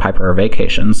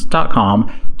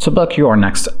nick@sandpipervacations.com to book your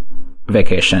next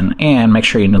vacation, and make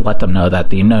sure you let them know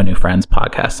that the No New Friends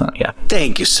podcast sent you.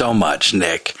 Thank you so much,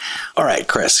 Nick. All right,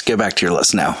 Chris, get back to your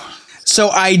list now. So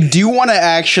I do want to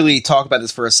actually talk about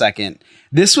this for a second.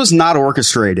 This was not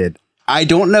orchestrated. I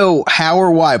don't know how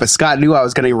or why, but Scott knew I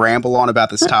was going to ramble on about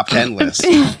this top 10 list.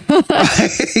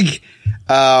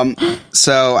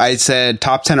 So I said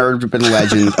top 10 urban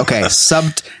legends. Okay,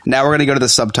 now we're going to go to the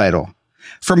subtitle.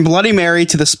 From Bloody Mary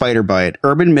to the Spider Bite,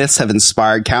 urban myths have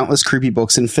inspired countless creepy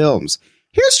books and films.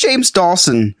 Here's James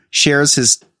Dawson shares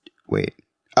his...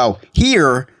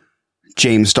 Here,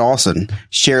 James Dawson,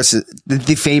 shares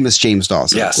the famous James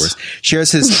Dawson, Yes. of course,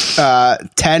 shares his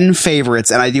 10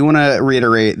 favorites. And I do want to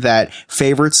reiterate that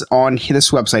favorites on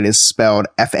this website is spelled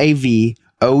FAVOURITES.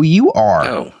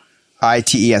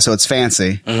 So it's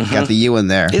fancy. Got the U in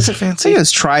there. Is it fancy?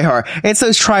 It's tryhard. It's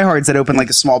those tryhards that open like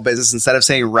a small business. Instead of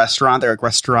saying restaurant, they're like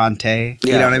restaurante. Yeah,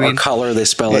 You know what I mean? Or color, they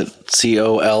spell it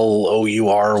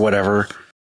COLOUR or whatever.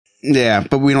 Yeah,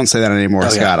 but we don't say that anymore,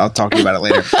 Scott. yeah. I'll talk to you about it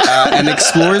later. And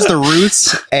explores the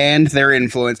roots and their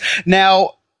influence.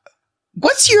 Now,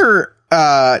 what's your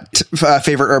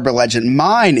favorite urban legend?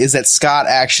 Mine is that Scott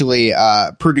actually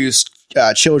produced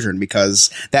children, because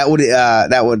that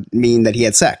would mean that he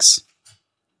had sex.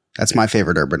 That's my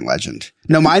favorite urban legend.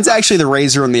 No, mine's actually the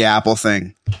razor and the apple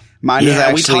thing. Mine is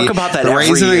actually we talk about that the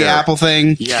every razor and year. the apple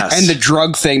thing, Yes. and the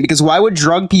drug thing. Because why would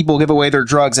drug people give away their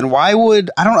drugs? And why would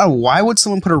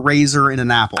someone put a razor in an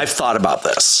apple? I've thought about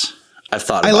this. I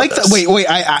like that. Wait.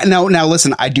 Now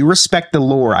listen. I do respect the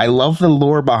lore. I love the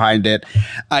lore behind it.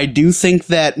 I do think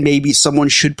that maybe someone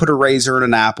should put a razor in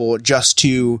an apple just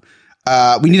to.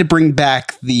 We need to bring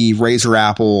back the razor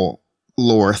apple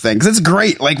lore thing, because it's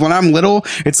great. Like when I'm little,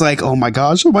 it's like, oh my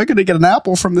gosh, am I going to get an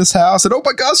apple from this house? And oh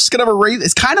my gosh, it's going to have a razor.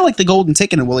 It's kind of like the golden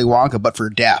ticket in Willy Wonka, but for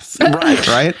death.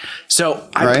 Right. So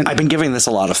I've been giving this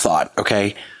a lot of thought.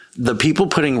 Okay. The people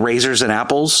putting razors in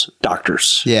apples,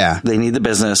 doctors. Yeah. They need the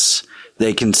business.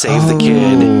 They can save the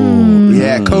kid.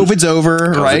 Yeah, COVID's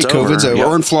over, right? COVID's over.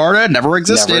 Yep. In Florida, it never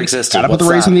existed. Gotta put the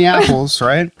razor in the apples,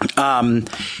 right?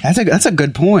 That's a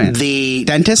good point. The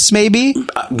dentists, maybe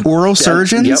oral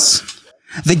surgeons,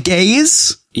 the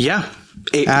gays. Yeah,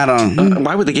 I don't know.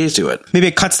 Why would the gays do it? Maybe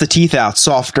it cuts the teeth out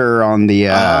softer on the.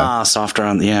 Softer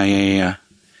on the. Yeah.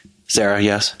 Sarah,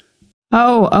 yes.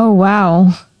 Oh,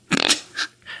 wow.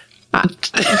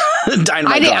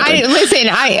 Dynamite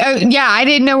I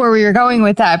didn't know where we were going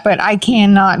with that, but I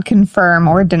cannot confirm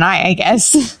or deny, I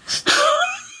guess.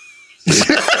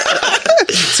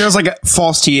 Sarah's like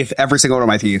false teeth. Every single one of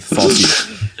my teeth, false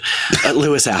teeth.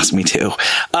 Lewis asked me to.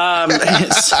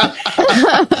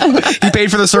 He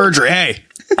paid for the surgery. Hey.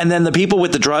 And then the people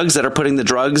with the drugs that are putting the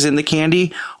drugs in the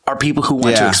candy are people who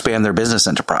want to expand their business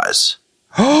enterprise.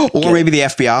 Or maybe the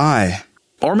FBI.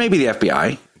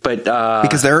 But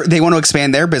because they want to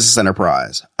expand their business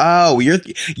enterprise. Oh,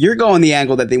 you're going the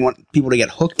angle that they want people to get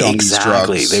hooked on these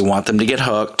drugs. They want them to get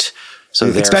hooked. So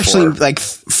especially like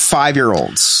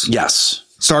 5-year-olds. Yes.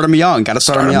 Start them young. Got to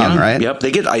start them young, right? Yep. They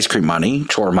get ice cream money,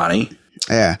 chore money.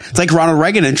 Yeah. It's like Ronald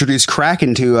Reagan introduced crack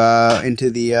into Florida,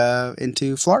 into the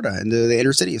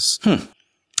inner cities.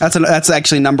 That's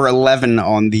actually number 11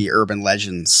 on the urban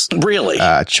legends. Really?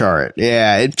 Chart.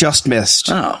 Yeah. It just missed.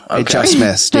 Oh, okay. It just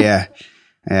missed. Yeah.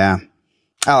 Yeah.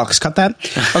 Alex, cut that.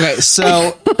 Okay.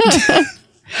 So,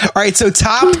 all right. So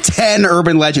top 10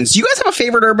 urban legends. Do you guys have a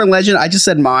favorite urban legend? I just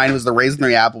said mine was the raisin in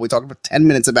the apple. We talked for 10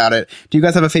 minutes about it. Do you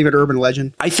guys have a favorite urban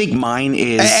legend? I think mine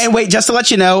is. And wait, just to let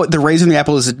you know, the raisin in the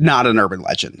apple is not an urban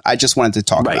legend. I just wanted to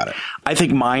talk about it. I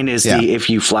think mine is if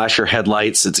you flash your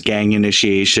headlights, it's gang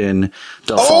initiation.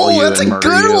 They'll follow you and murder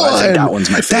you. One. I think that one's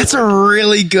my favorite. That's a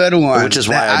really good one. Which is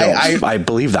why I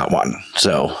believe that one.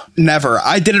 So never.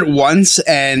 I did it once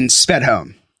and sped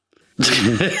home.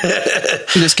 I'm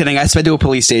just kidding. I sped to a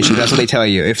police station. That's what they tell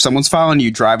you. If someone's following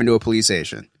you, drive into a police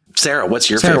station. Sarah, what's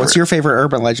your favorite? What's your favorite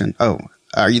urban legend? Oh,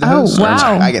 are you the host? Oh,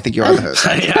 wow. I think you are the host.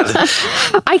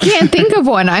 I can't think of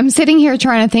one. I'm sitting here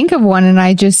trying to think of one, and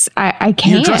I can't.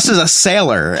 You're dressed as a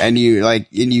sailor, and you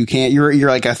can't. You're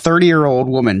like a 30-year-old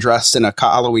woman dressed in a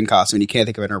Halloween costume, and you can't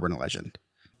think of an urban legend.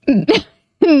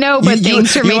 No, but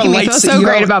thanks for making me feel so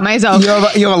great about myself. You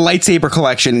have a lightsaber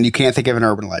collection, and you can't think of an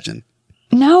urban legend.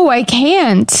 No, I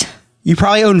can't. You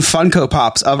probably own Funko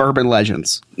Pops of urban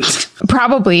legends.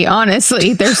 Probably,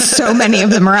 honestly. There's so many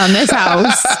of them around this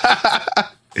house.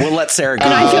 We'll let Sarah go.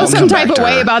 And I feel some type of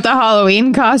way about the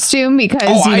Halloween costume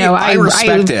because, I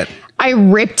respect it. I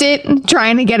ripped it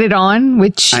trying to get it on,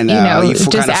 which, I know. You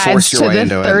just kind of adds to the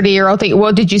 30-year-old thing.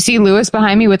 Well, did you see Lewis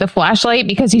behind me with a flashlight?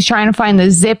 Because he's trying to find the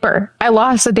zipper. I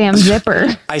lost the damn zipper.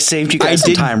 I saved you guys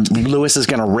some time. Lewis is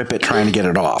going to rip it trying to get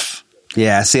it off.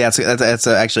 Yeah, see, that's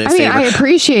actually a favorite. I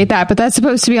appreciate that, but that's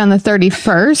supposed to be on the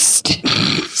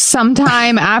 31st,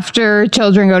 sometime after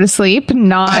children go to sleep,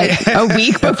 not a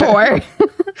week before.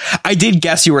 I did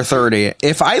guess you were 30.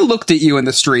 If I looked at you in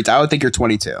the streets, I would think you're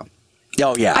 22.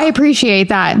 Oh, yeah. I appreciate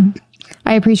that.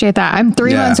 I'm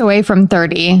 3 months away from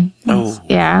 30. Oh.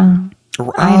 Yeah.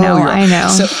 I know.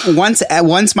 So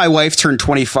once my wife turned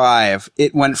 25,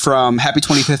 it went from happy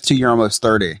 25th to you're almost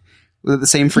 30. Was it the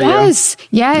same for you? Yes,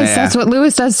 Yeah. that's what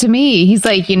Lewis does to me. He's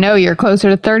like, you're closer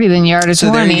to 30 than you are to 20.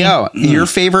 So there you go. Your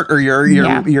favorite or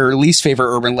your least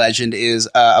favorite urban legend is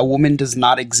a woman does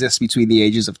not exist between the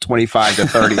ages of 25 to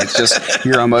 30. It's just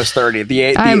you're almost 30. The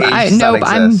age does not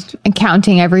exist. I'm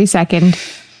counting every second.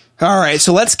 All right,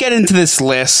 so let's get into this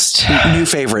list. New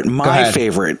favorite. My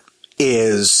favorite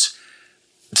is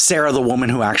Sarah, the woman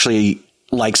who actually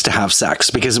likes to have sex,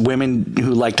 because women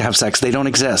who like to have sex, they don't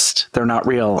exist. They're not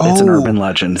real. It's an urban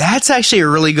legend. That's actually a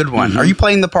really good one. Are you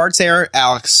playing the part, Sarah?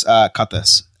 Alex, cut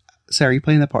this. Sarah, are you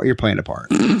playing the part? You're playing the part.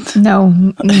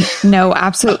 No,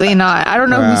 absolutely not. I don't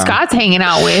know who Scott's hanging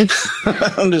out with.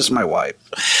 Just my wife.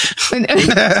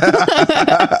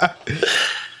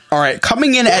 All right,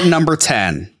 coming in at number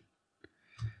 10.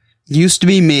 Used to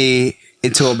be me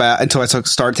until I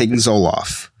started taking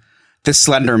Zoloft. The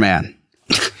Slender Man.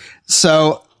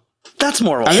 So that's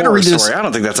more of a horror story. I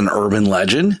don't think that's an urban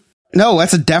legend. No,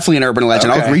 that's definitely an urban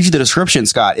legend. Okay. I'll read you the description,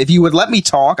 Scott. If you would let me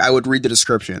talk, I would read the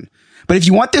description. But if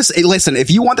you want this, listen,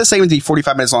 if you want this segment to be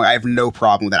 45 minutes long, I have no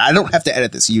problem with that. I don't have to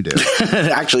edit this. You do.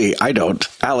 Actually, I don't.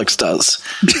 Alex does.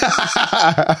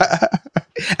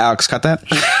 Alex, cut that.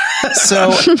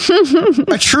 So,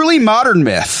 a truly modern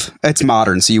myth. It's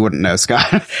modern, so you wouldn't know, Scott.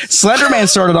 Slenderman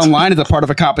started online as a part of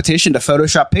a competition to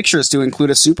Photoshop pictures to include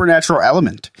a supernatural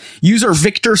element. User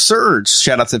Victor Surge.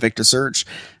 Shout out to Victor Surge.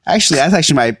 Actually, that's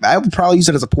actually I would probably use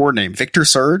it as a porn name. Victor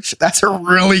Surge. That's a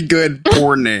really good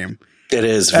porn name. It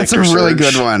is. That's Victor a really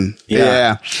Surge. good one.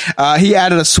 Yeah. He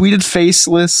added a sweeted,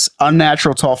 faceless,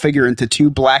 unnatural tall figure into two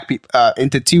black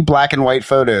and white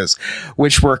photos,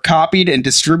 which were copied and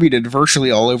distributed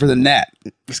virtually all over the net.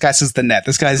 This guy says the net.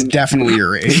 This guy's definitely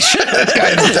your age. This guy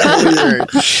is definitely your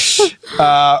age.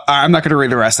 I'm not going to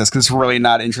read the rest of this because it's really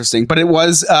not interesting. But it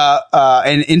was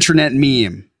an internet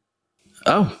meme.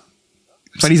 Oh.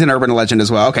 But he's an urban legend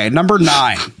as well. Okay, number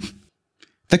 9.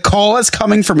 The call is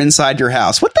coming from inside your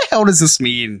house. What the hell does this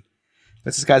mean?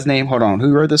 What's this guy's name? Hold on.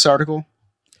 Who wrote this article?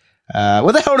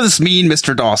 What the hell does this mean,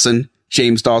 Mr. Dawson?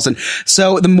 James Dawson.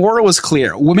 So the moral is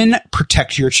clear. Women,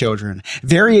 protect your children.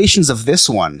 Variations of this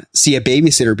one see a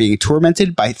babysitter being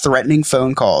tormented by threatening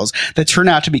phone calls that turn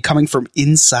out to be coming from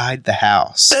inside the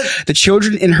house. The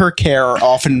children in her care are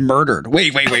often murdered.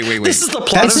 Wait. This is the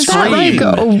plot of Scream.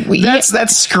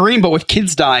 That's Scream, but with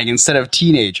kids dying instead of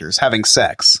teenagers having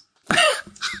sex.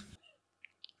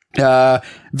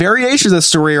 Variations of the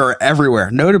story are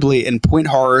everywhere, notably in Point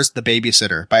Horrors, The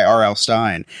Babysitter by R.L.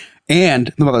 Stein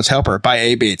and The Mother's Helper by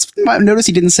A. Bates. Notice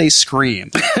he didn't say Scream.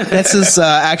 This is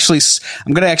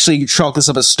I'm going to actually chalk this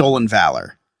up as Stolen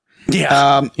Valor.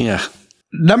 Yeah.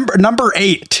 Number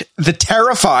 8, the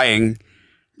terrifying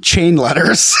chain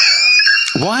letters.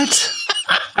 What?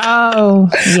 Oh,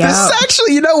 yeah. This is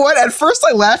actually, you know what? At first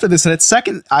I laughed at this, and at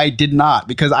second I did not,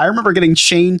 because I remember getting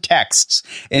chain texts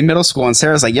in middle school, and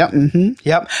Sarah's like, yep.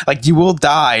 Like, you will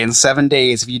die in 7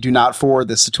 days if you do not forward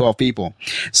this to 12 people.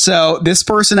 So this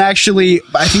person actually,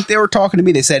 I think they were talking to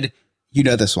me. They said, you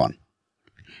know this one.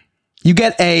 You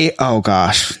get oh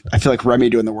gosh, I feel like Remy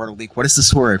doing the word leak. What is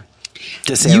this word?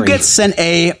 You get sent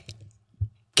a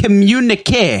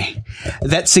communique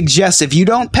that suggests if you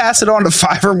don't pass it on to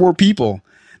 5 or more people,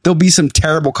 there'll be some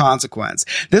terrible consequence.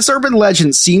 This urban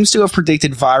legend seems to have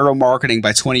predicted viral marketing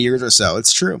by 20 years or so.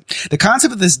 It's true. The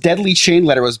concept of this deadly chain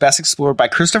letter was best explored by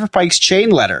Christopher Pike's Chain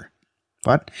Letter.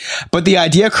 What? But the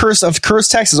idea of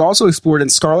cursed text is also explored in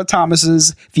Scarlett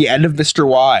Thomas's The End of Mr.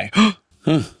 Y.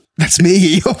 That's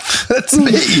me. That's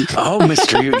me. Oh,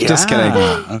 Mr. You. Yeah. Just kidding.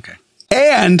 Okay.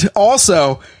 And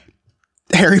also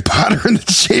Harry Potter and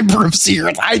the Chamber of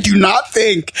Secrets. I do not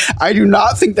think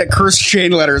that cursed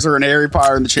chain letters are in Harry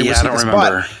Potter and the Chamber of Secrets. I don't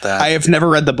remember that. I have never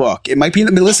read the book. It might be.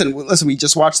 Listen. We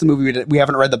just watched the movie. We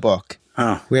haven't read the book.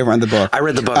 Oh, we haven't read the book. I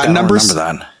read the book. I don't remember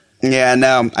that. Yeah,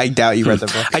 no, I doubt you read the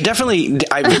book. I've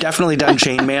definitely done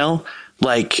chainmail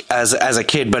like as a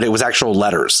kid, but it was actual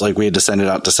letters. Like we had to send it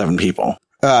out to 7 people.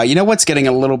 You know what's getting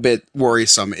a little bit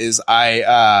worrisome is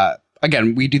I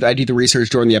do the research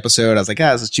during the episode. I was like,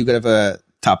 this is too good of a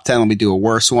top 10. Let me do a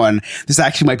worse one. This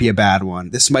actually might be a bad one.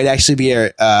 This might actually be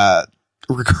a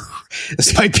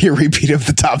repeat of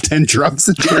the top 10 drugs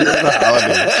that trigger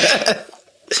the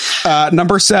holidays.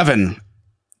 Number 7.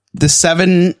 The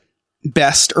 7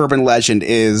 best urban legend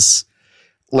is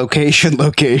location.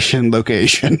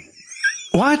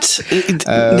 What?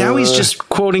 Now he's just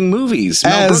quoting movies,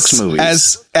 Mel Brooks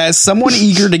movies. As someone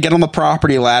eager to get on the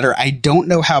property ladder, I don't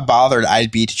know how bothered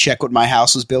I'd be to check what my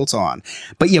house was built on.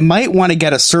 But you might want to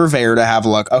get a surveyor to have a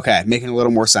look. Okay, making a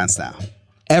little more sense now.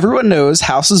 Everyone knows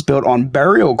houses built on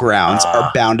burial grounds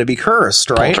are bound to be cursed,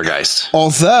 right? Poltergeist.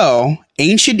 Although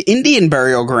ancient Indian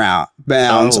burial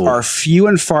grounds are few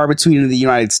and far between in the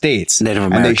United States. Native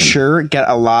And American. they sure get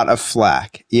a lot of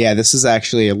flack. Yeah, this is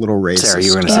actually a little racist. Sarah, you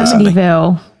were going to say something.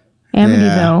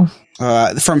 Amityville.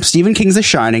 From Stephen King's The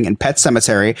Shining and Pet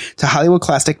Sematary to Hollywood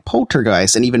classic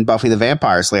Poltergeist and even Buffy the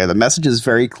Vampire Slayer, the message is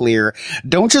very clear.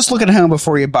 Don't just look at home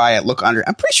before you buy it. Look under.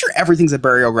 I'm pretty sure everything's a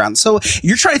burial ground. So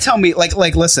you're trying to tell me,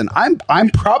 like, listen, I'm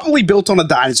probably built on a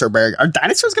dinosaur burial. Are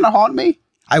dinosaurs going to haunt me?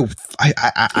 I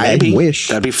wish.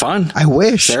 That'd be fun. I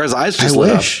wish. Sarah's eyes just I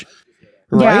lit wish.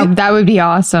 up. Yeah, that would be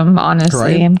awesome, honestly.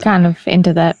 Right? I'm kind of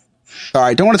into that. All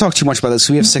right, don't want to talk too much about this.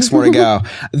 We have 6 more to go.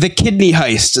 The Kidney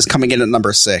Heist is coming in at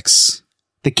number 6.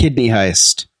 The Kidney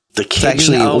Heist. The Kidney.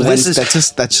 Actually,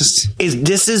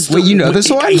 This is. Wait, you know this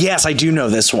one? Yes, I do know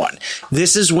this one.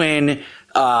 This is when.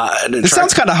 This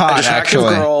sounds kinda hot, An attractive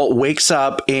actually. girl wakes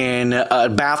up in a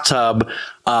bathtub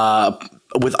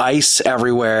with ice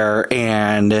everywhere,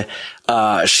 and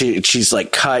she's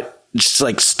like cut. She's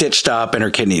like stitched up and her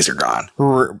kidneys are gone.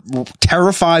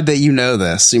 Terrified that you know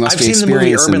this. You must I've be seen the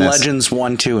movie experiencing Urban this. Legends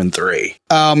 1, 2, and 3.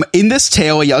 In this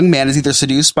tale, a young man is either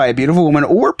seduced by a beautiful woman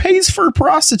or pays for a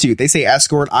prostitute. They say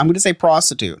escort. I'm going to say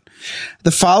prostitute.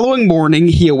 The following morning,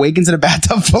 he awakens in a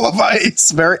bathtub full of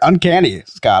ice. Very uncanny,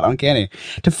 Scott, uncanny.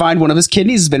 To find one of his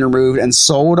kidneys has been removed and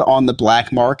sold on the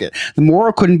black market. The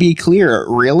moral couldn't be clearer.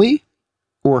 Really?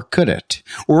 Or could it?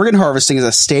 Organ harvesting is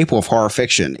a staple of horror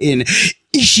fiction. In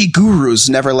Ishiguro's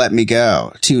Never Let Me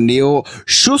Go, to Neil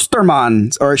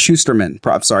Schusterman's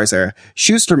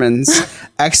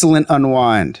excellent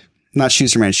Unwind. Not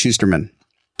Schusterman, Schusterman.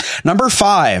 Number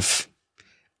 5,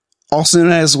 also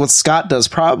known as what Scott does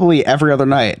probably every other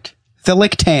night, the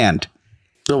licked hand.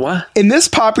 The what? In this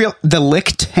the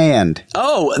licked hand.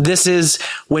 Oh, this is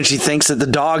when she thinks that the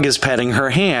dog is petting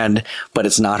her hand, but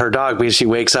it's not her dog because she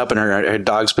wakes up and her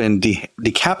dog's been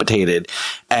decapitated.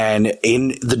 And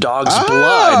in the dog's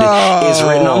blood is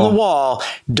written on the wall,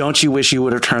 "Don't you wish you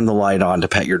would have turned the light on to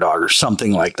pet your dog," or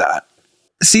something like that.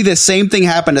 See, the same thing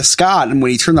happened to Scott, and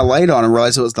when he turned the light on and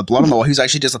realized it was the blood on the wall, he was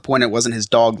actually disappointed it wasn't his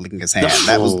dog licking his hand.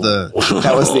 That was the.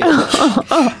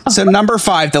 So number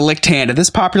 5, the licked hand. In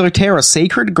this popular tale, a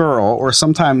sacred girl, or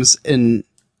sometimes an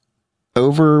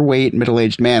overweight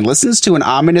middle-aged man, listens to an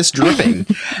ominous dripping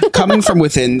coming from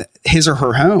within his or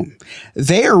her home.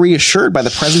 They are reassured by the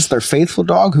presence of their faithful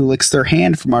dog who licks their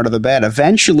hand from under the bed.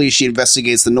 Eventually, she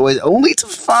investigates the noise only to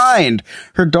find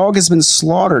her dog has been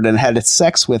slaughtered and had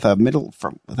sex with a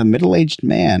middle-aged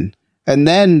man. And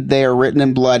then they are written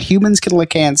in blood. Humans can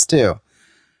lick hands too.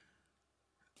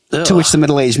 Ugh. To which the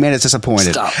middle-aged man is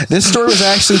disappointed. Stop. This story was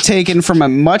actually taken from a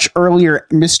much earlier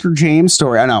Mr. James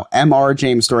story. M.R.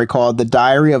 James story called The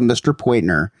Diary of Mr.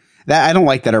 Pointner. That I don't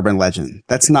like that urban legend.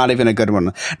 That's not even a good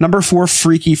one. Number 4,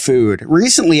 freaky food.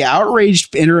 Recently,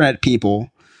 outraged internet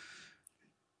people.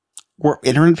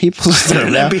 Internet people?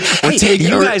 Hey,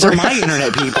 you guys are my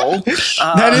internet people.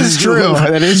 That is true.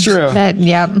 That is true.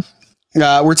 Yep.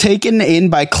 Were taken in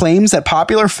by claims that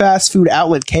popular fast food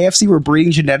outlet KFC were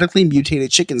breeding genetically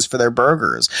mutated chickens for their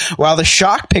burgers. While the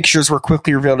shock pictures were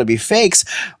quickly revealed to be fakes,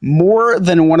 more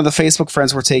than one of the Facebook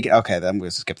friends were taken. Okay, then I'm going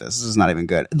to skip this. This is not even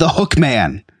good. The Hook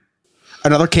Man.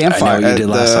 Another campfire. I know you did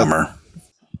last summer.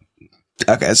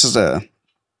 Okay, this is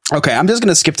Okay, I'm just going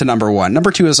to skip to number 1.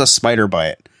 Number 2 is a spider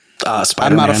bite.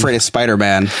 Spider-Man. I'm not afraid of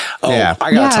Spider-Man. Oh, yeah.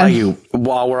 I gotta tell you,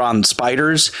 while we're on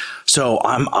spiders, so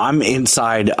I'm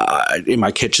inside in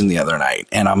my kitchen the other night,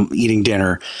 and I'm eating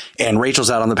dinner, and Rachel's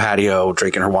out on the patio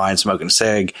drinking her wine, smoking a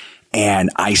cig,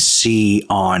 and I see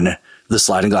on the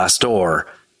sliding glass door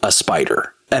a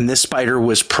spider, and this spider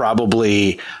was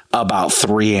probably about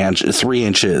 3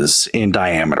 inches in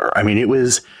diameter. I mean, it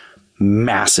was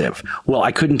massive. Well,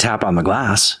 I couldn't tap on the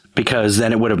glass because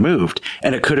then it would have moved,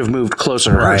 and it could have moved closer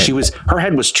to her. Right. Her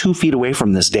head was 2 feet away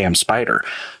from this damn spider.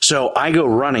 So I go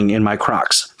running in my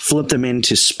Crocs, flip them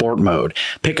into sport mode,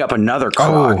 pick up another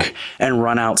Croc and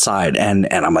run outside. And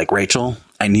I'm like, Rachel,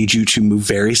 I need you to move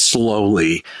very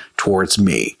slowly towards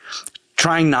me,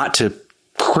 trying not to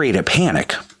create a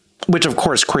panic, which of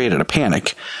course created a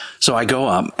panic. So I go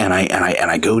up and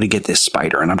I go to get this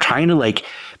spider, and I'm trying to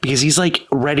because he's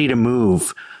ready to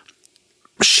move.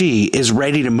 She is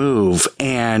ready to move,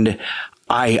 and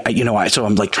so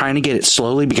I'm trying to get it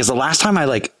slowly, because the last time I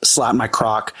slapped my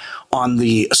crock on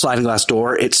the sliding glass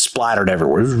door, it splattered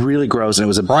everywhere. It was really gross, and it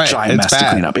was a giant mess to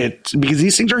clean up. Because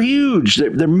these things are huge.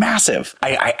 They're massive.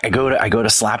 I go to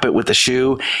slap it with the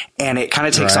shoe, and it kind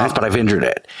of takes off, but I've injured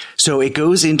it. So it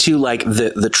goes into like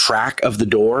the track of the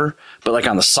door, but like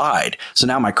on the side. So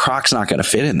now my croc's not going to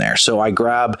fit in there. So I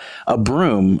grab a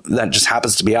broom that just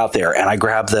happens to be out there, and I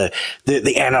grab the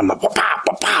end. I'm like, pop,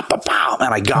 pop, pop, pop, pop,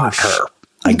 and I got her.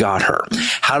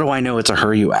 How do I know it's a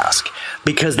her, you ask?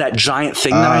 Because that giant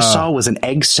thing that I saw was an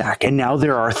egg sac, and now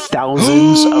there are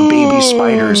thousands of baby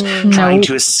spiders trying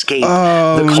to escape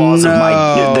the claws of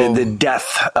my the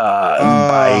death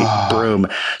by broom.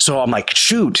 So I'm like,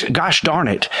 shoot, gosh darn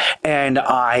it, and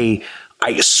I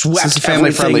swept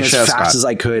everything as fast as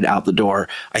I could out the door.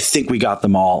 I think we got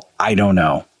them all. I don't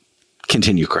know.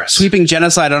 Continue, Chris. Sweeping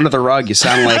genocide under the rug. You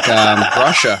sound like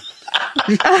Russia.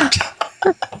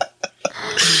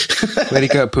 Way to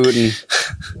go, Putin.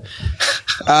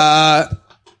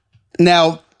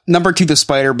 Now, number 2, the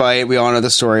spider bite. We all know the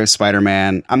story of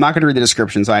Spider-Man. I'm not going to read the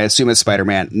descriptions. I assume it's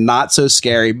Spider-Man. Not so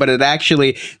scary, but it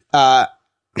actually...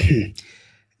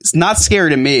 it's not scary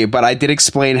to me, but I did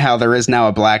explain how there is now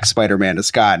a black Spider-Man to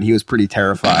Scott, and he was pretty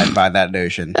terrified by that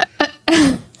notion.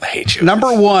 I hate you.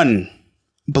 Number 1,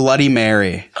 Bloody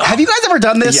Mary. Have you guys ever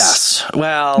done this? Yes.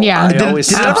 Well, yeah. Did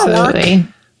it ever work?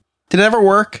 Did it ever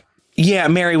work? Yeah,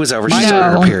 Mary was over. She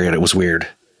started her period. It was weird.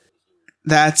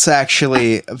 That's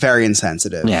actually very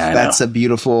insensitive. Yeah, that's a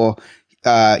beautiful,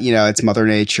 it's Mother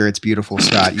Nature. It's beautiful,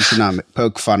 Scott. You should not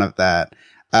poke fun of that.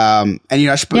 And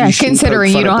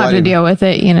considering you don't have to deal with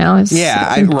it, it's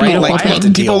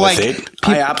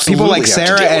Like people like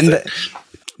Sarah and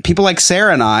people like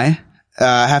Sarah and I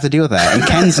have to deal with that. And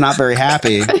Ken's not very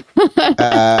happy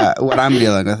when I'm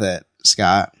dealing with it,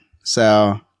 Scott.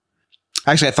 So.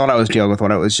 Actually, I thought I was dealing with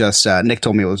one. It was just Nick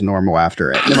told me it was normal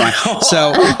after it. Never mind.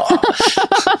 So,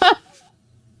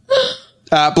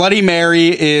 Bloody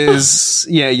Mary is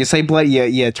you say bloody.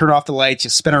 You turn off the lights.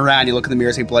 You spin around. You look in the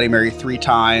mirror. Say Bloody Mary 3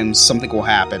 times. Something will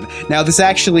happen. Now, this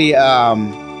actually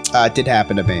did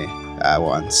happen to me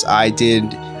once. I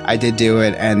did do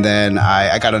it, and then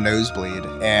I got a nosebleed,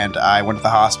 and I went to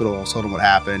the hospital. Told them what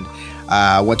happened.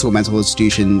 Went to a mental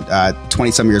institution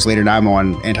 20-some years later. Now I'm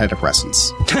on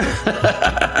antidepressants.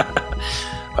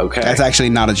 Okay. That's actually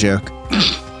not a joke.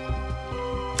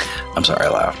 I'm sorry I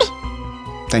laughed.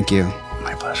 Thank you.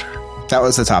 My pleasure. That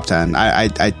was the top 10. I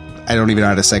don't even know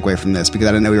how to segue from this because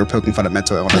I didn't know we were poking fun at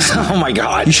mental illness. Oh my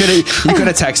God. You could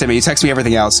have texted me. You texted me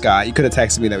everything else, Scott. You could have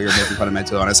texted me that we were making fun of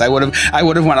mental illness. I would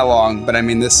have went along, but I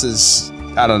mean, this is,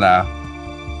 I don't know.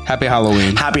 Happy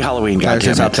Halloween. Happy Halloween. There's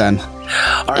your top 10.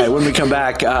 All right, when we come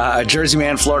back, Jersey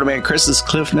Man, Florida Man, Chris's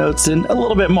Cliff Notes, and a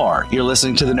little bit more. You're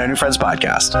listening to the No New Friends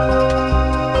podcast.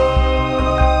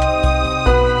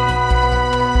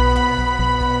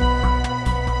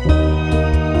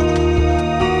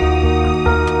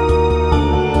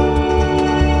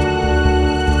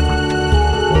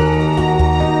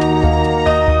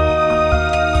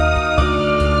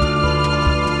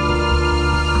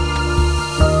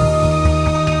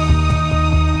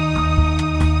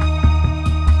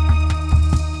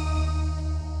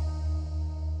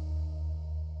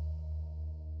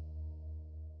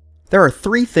 There are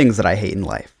 3 things that I hate in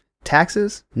life: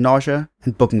 taxes, nausea,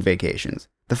 and booking vacations.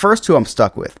 The first 2 I'm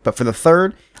stuck with, but for the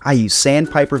third, I use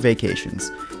Sandpiper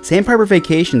Vacations. Sandpiper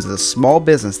Vacations is a small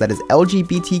business that is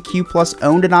LGBTQ+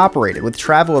 owned and operated with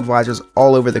travel advisors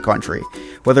all over the country.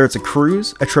 Whether it's a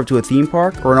cruise, a trip to a theme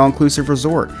park, or an all-inclusive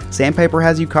resort, Sandpiper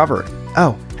has you covered.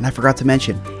 Oh, and I forgot to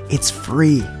mention, it's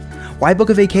free. Why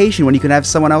book a vacation when you can have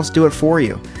someone else do it for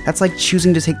you? That's like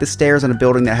choosing to take the stairs in a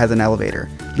building that has an elevator.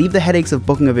 Leave the headaches of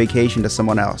booking a vacation to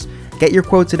someone else. Get your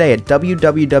quote today at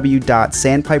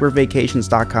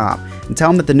www.sandpipervacations.com and tell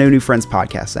them that the No New Friends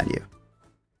podcast sent you.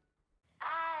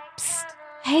 Psst.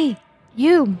 Hey,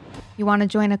 you. You want to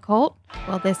join a cult?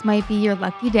 Well, this might be your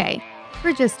lucky day.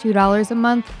 For just $2 a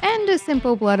month and a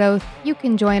simple blood oath, you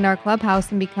can join our clubhouse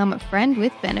and become a friend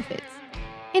with benefits.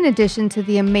 In addition to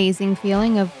the amazing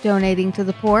feeling of donating to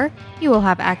the poor, you will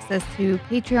have access to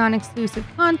Patreon exclusive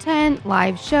content,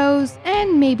 live shows,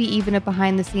 and maybe even a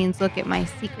behind-the-scenes look at my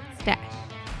secret stash.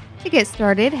 To get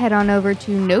started, head on over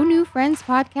to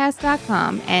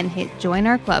nonewfriendspodcast.com and hit join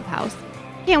our clubhouse.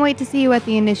 Can't wait to see you at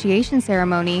the initiation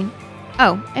ceremony.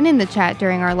 Oh, and in the chat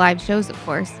during our live shows, of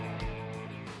course.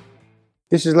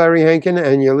 This is Larry Hankin,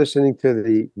 and you're listening to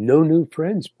the No New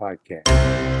Friends podcast.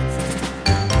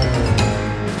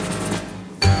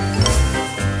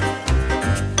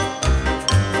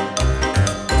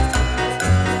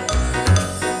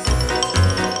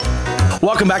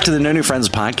 Welcome back to the No New Friends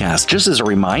podcast. Just as a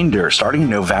reminder, starting in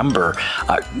November,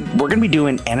 we're going to be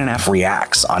doing NNF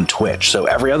Reacts on Twitch. So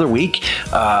every other week,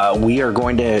 we are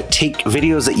going to take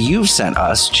videos that you've sent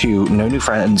us to No New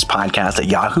Friends podcast at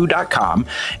yahoo.com.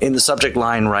 In the subject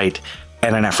line, write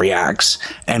NNF Reacts,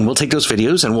 and we'll take those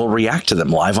videos and we'll react to them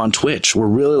live on Twitch. We're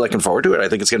really looking forward to it. I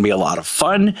think it's going to be a lot of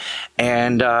fun.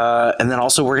 And then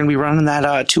also we're going to be running that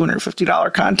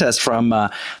 $250 contest from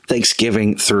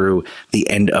Thanksgiving through the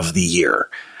end of the year.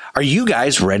 Are you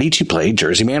guys ready to play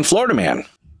Jersey Man, Florida Man?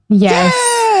 Yes.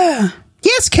 Yeah.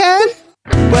 Yes, Ken.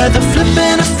 Whether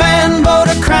flipping a fan boat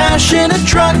or crashing a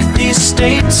truck, these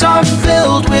states are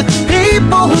filled with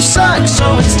people who suck.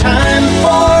 So it's time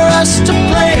for us to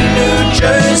play New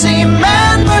Jersey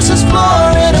Man versus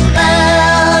Florida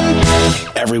Man.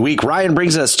 Every week, Ryan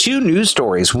brings us two news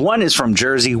stories. One is from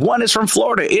Jersey, one is from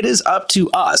Florida. It is up to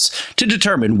us to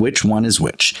determine which one is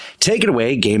which. Take it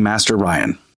away, Game Master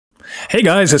Ryan. Hey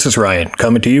guys, this is Ryan,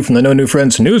 coming to you from the No New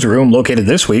Friends newsroom located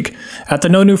this week at the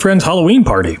No New Friends Halloween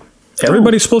party.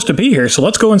 Everybody's supposed to be here, so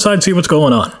let's go inside and see what's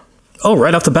going on. Oh,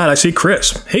 right off the bat, I see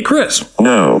Chris. Hey, Chris.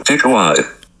 No, take a while.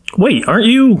 Wait, aren't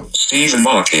you... Stephen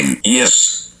Hawking,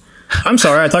 yes. I'm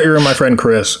sorry, I thought you were my friend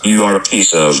Chris. You are a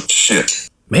piece of shit.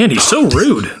 Man, he's so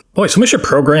rude. Boy, someone should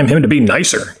program him to be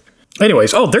nicer.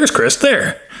 Anyways, oh, there's Chris,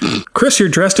 there. Chris, you're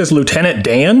dressed as Lieutenant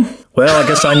Dan? Well, I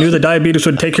guess I knew the diabetes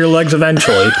would take your legs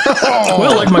eventually.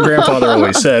 Well, like my grandfather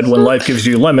always said, when life gives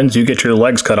you lemons, you get your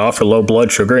legs cut off for low blood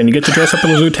sugar, and you get to dress up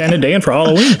as Lieutenant Dan for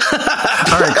Halloween.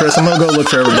 All right, Chris, I'm going to go look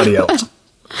for everybody else.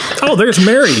 Oh, there's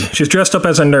Mary. She's dressed up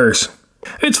as a nurse.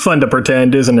 It's fun to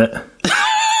pretend, isn't it?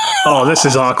 Oh, this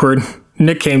is awkward.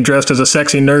 Nick came dressed as a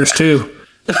sexy nurse, too.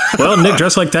 Well, Nick,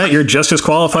 dressed like that, you're just as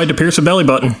qualified to pierce a belly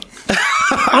button.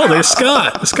 Oh, there's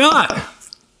Scott.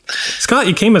 Scott,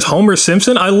 you came as Homer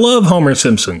Simpson? I love Homer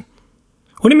Simpson.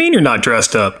 What do you mean you're not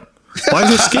dressed up? Why is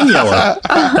your skin yellow?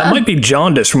 That might be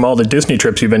jaundice from all the Disney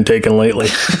trips you've been taking lately.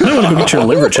 I want to go get your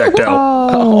liver checked out.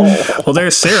 Well,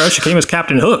 there's Sarah. She came as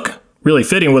Captain Hook. Really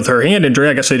fitting with her hand injury.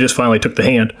 I guess they just finally took the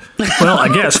hand. Well, I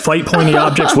guess fight pointy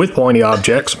objects with pointy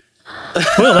objects.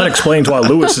 Well, that explains why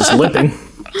Lewis is limping.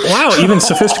 Wow, even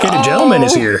Sophisticated Gentleman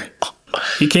is here.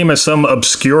 He came as some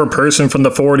obscure person from the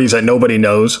 40s that nobody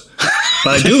knows.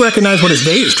 But I do recognize what his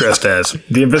day is dressed as.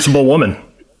 The Invisible Woman.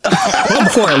 Well,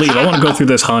 before I leave, I want to go through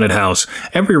this haunted house.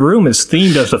 Every room is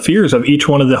themed as the fears of each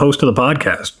one of the hosts of the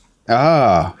podcast.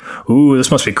 Ah. Ooh,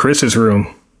 this must be Chris's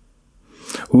room.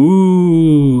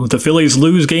 Ooh, the Phillies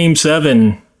lose Game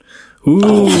 7. Ooh,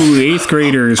 8th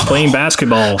graders playing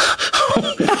basketball.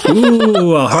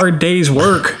 Ooh, a hard day's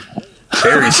work.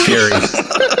 Very scary.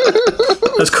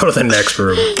 Let's go to the next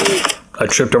room. I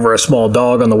tripped over a small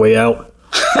dog on the way out.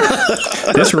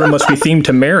 This room must be themed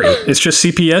to Mary. It's just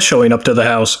CPS showing up to the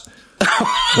house.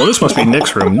 Well, this must be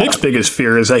Nick's room. Nick's biggest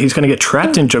fear is that he's going to get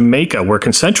trapped in Jamaica, where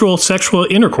consensual sexual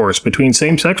intercourse between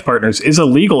same-sex partners is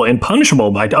illegal and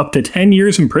punishable by up to 10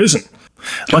 years in prison.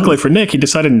 Luckily for Nick, he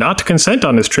decided not to consent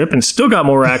on this trip and still got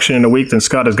more action in a week than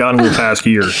Scott has gotten in the past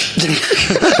year.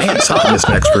 Man, it's hot in this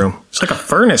next room. It's like a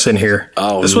furnace in here.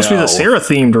 Oh, this must be the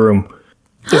Sarah-themed room.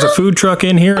 There's a food truck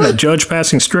in here and a judge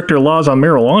passing stricter laws on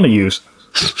marijuana use.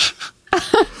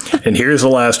 And here's the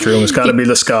last room. It's got to be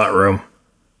the Scott room.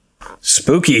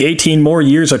 Spooky 18 more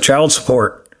years of child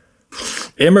support.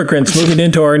 Immigrants moving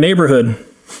into our neighborhood.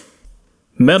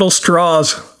 Metal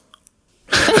straws.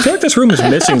 I feel like this room is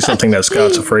missing something that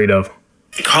Scott's afraid of.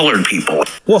 Colored people.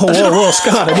 Whoa,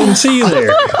 Scott, I didn't see you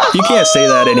there. You can't say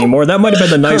that anymore. That might have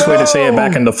been the nice way to say it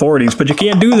back in the 40s, but you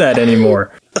can't do that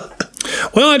anymore.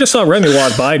 Well, I just saw Remy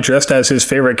walk by dressed as his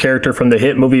favorite character from the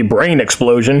hit movie Brain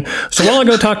Explosion. So while I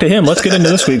go talk to him, let's get into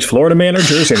this week's Florida Man or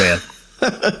Jersey Man.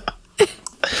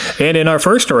 And in our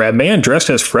first story, a man dressed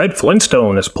as Fred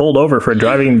Flintstone is pulled over for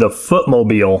driving the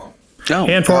Footmobile.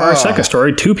 And for our second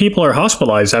story, 2 people are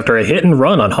hospitalized after a hit and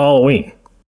run on Halloween.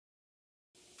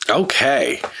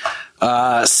 Okay.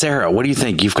 Sarah, what do you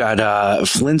think? You've got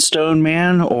Flintstone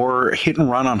Man or hit and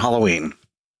run on Halloween?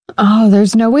 Oh,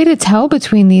 there's no way to tell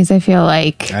between these, I feel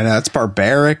like. I know, it's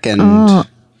barbaric and...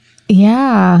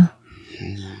 yeah.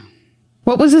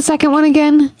 What was the second one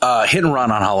again? Hit and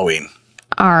run on Halloween.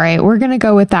 All right, we're going to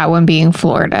go with that one being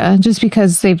Florida, just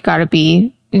because they've got to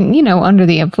be, under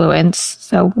the influence.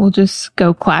 So we'll just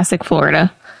go classic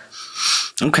Florida.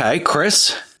 Okay,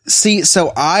 Chris? See,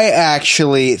 so I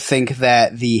actually think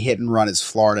that the hit and run is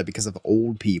Florida because of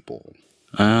old people.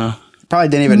 Probably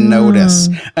didn't even notice.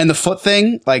 And the foot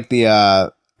thing, like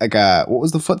the, what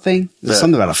was the foot thing? There's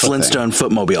something about a foot Flintstone thing.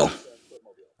 Footmobile.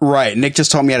 Right. Nick just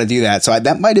told me how to do that. So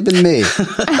that might have been me.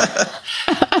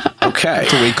 Okay.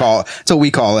 That's what we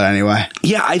call it anyway.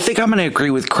 Yeah, I think I'm going to agree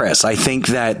with Chris. I think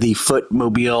that the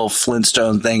Footmobile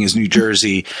Flintstone thing is New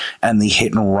Jersey and the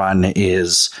hit and run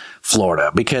is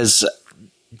Florida, because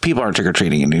people aren't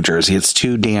trick-or-treating in New Jersey. It's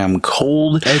too damn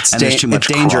cold and there's too much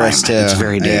dangerous crime. too. It's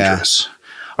very dangerous.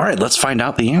 All right, let's find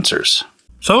out the answers.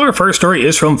 So our first story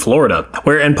is from Florida,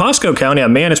 where in Pasco County, a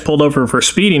man is pulled over for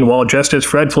speeding while dressed as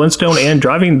Fred Flintstone and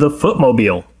driving the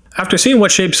Footmobile. After seeing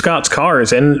what shape Scott's car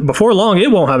is in, before long it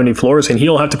won't have any floors and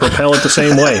he'll have to propel it the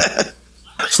same way.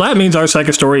 So that means our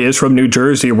second story is from New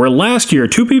Jersey, where last year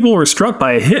 2 people were struck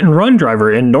by a hit-and-run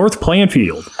driver in North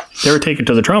Plainfield. They were taken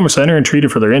to the trauma center and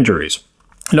treated for their injuries.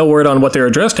 No word on what they're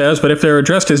addressed as, but if they're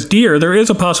addressed as deer, there is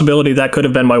a possibility that could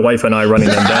have been my wife and I running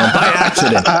them down by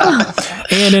accident.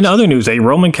 And in other news, a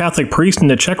Roman Catholic priest in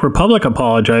the Czech Republic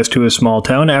apologized to his small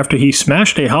town after he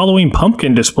smashed a Halloween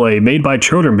pumpkin display made by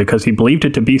children because he believed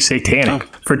it to be satanic.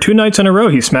 For 2 nights in a row,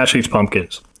 he smashed these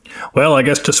pumpkins. Well, I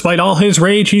guess despite all his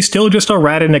rage, he's still just a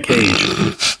rat in a cage.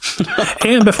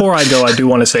 And before I go, I do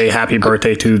want to say happy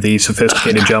birthday to the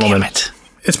sophisticated gentleman.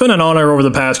 It's been an honor over the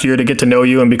past year to get to know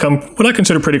you and become what I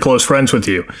consider pretty close friends with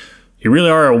you. You really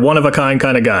are a one-of-a-kind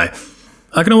kind of guy.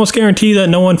 I can almost guarantee that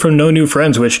no one from No New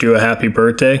Friends wished you a happy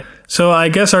birthday. So I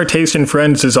guess our taste in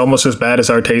friends is almost as bad as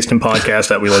our taste in podcasts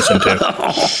that we listen to.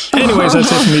 Anyways,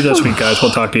 that's it for me this week, guys. We'll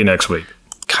talk to you next week.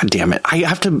 God damn it. I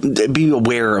have to be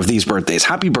aware of these birthdays.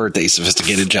 Happy birthday,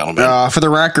 sophisticated gentleman. For the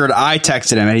record, I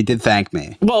texted him and he did thank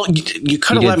me. Well, you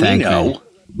could have let me know.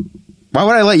 Why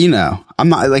would I let you know? I'm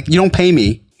not like, you don't pay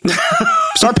me.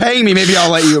 Start paying me. Maybe I'll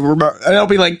let you. It'll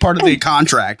be like part of the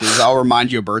contract is I'll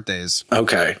remind you of birthdays.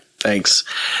 Okay. Thanks.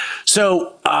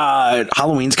 So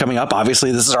Halloween's coming up.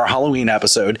 Obviously, this is our Halloween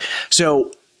episode.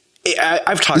 So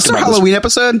I've talked this is about our Halloween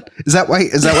episode. Is that why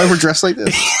we're dressed like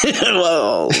this?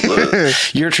 Well,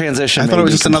 your transition. I thought it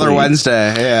was just another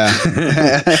Wednesday.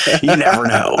 Yeah. You never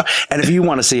know. And if you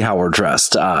want to see how we're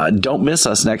dressed, don't miss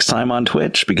us next time on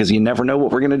Twitch, because you never know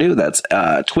what we're going to do. That's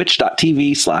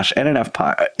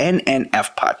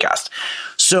twitch.tv/NNF podcast.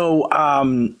 So,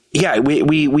 yeah,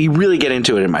 we really get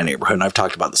into it in my neighborhood, and I've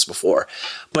talked about this before,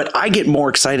 but I get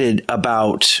more excited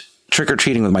about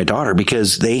trick-or-treating with my daughter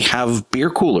because they have beer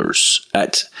coolers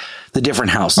at the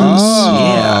different houses. Oh,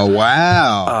 yeah.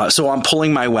 Wow. So I'm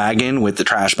pulling my wagon with the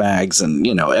trash bags and,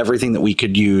 everything that we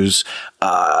could use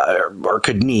or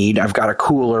could need. I've got a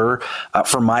cooler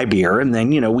for my beer, and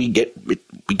then, we get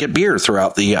beer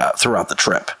throughout the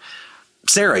trip.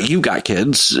 Sarah, you got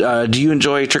kids. Do you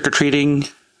enjoy trick-or-treating?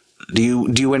 Do you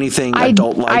do anything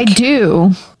adult-like? I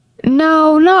do.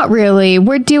 No, not really.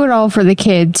 We do it all for the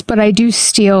kids, but I do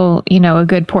steal, a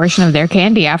good portion of their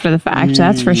candy after the fact.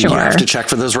 That's for sure. You have to check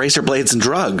for those razor blades and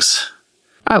drugs.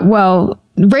 Well,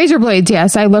 razor blades,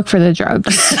 yes. I look for the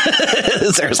drugs.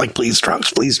 Sarah's like, please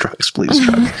drugs, please drugs, please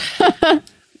drugs.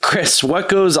 Chris, what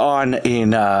goes on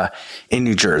in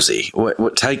New Jersey?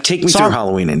 Take me through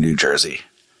Halloween in New Jersey.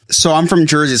 So I'm from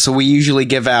Jersey, so we usually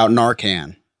give out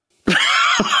Narcan.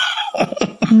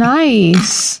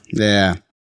 Nice. Yeah.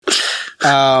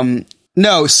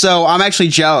 No, so I'm actually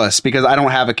jealous because I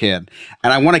don't have a kid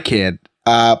and I want a kid.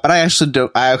 But I also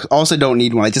don't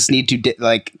need one. I just need to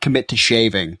commit to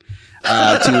shaving,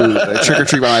 to trick or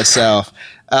treat by myself.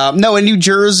 No, in New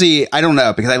Jersey, I don't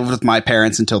know because I lived with my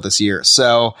parents until this year.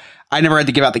 So I never had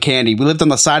to give out the candy. We lived on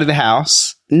the side of the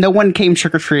house. No one came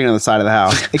trick or treating on the side of the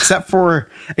house except for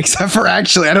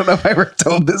actually, I don't know if I ever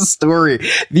told this story.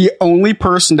 The only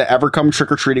person to ever come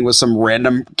trick or treating was some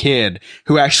random kid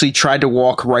who actually tried to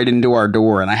walk right into our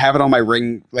door. And I have it on my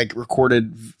ring,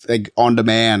 recorded, on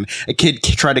demand. A kid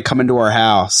tried to come into our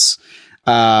house.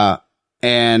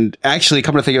 And actually,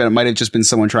 come to think of it, it might have just been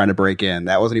someone trying to break in.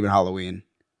 That wasn't even Halloween.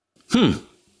 Yeah.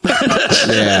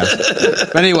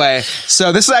 But anyway,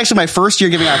 so this is actually my first year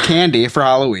giving out candy for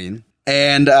Halloween.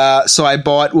 And so I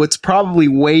bought what's probably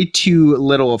way too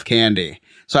little of candy.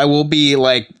 So I will be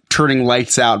turning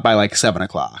lights out by 7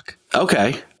 o'clock.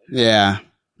 Okay. Yeah.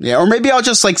 Yeah. Or maybe I'll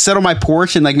just sit on my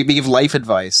porch and maybe give life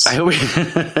advice. I hope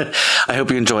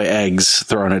you enjoy eggs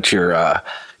thrown at your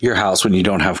house when you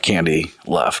don't have candy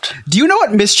left. Do you know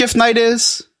what Mischief Night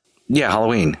is? Yeah,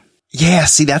 Halloween. Yeah,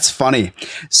 see, that's funny.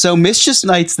 So Mischief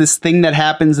Night's this thing that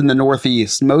happens in the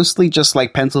Northeast, mostly just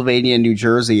like Pennsylvania and New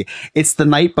Jersey. It's the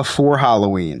night before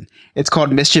Halloween. It's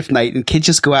called Mischief Night, and kids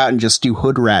just go out and just do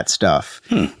hood rat stuff.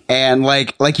 And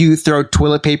like you throw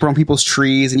toilet paper on people's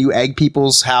trees, and you egg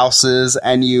people's houses,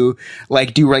 and you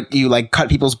cut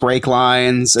people's brake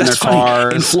lines in their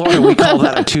cars. In Florida, we call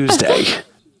that a Tuesday.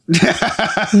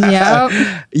 Yep.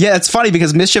 Yeah, it's funny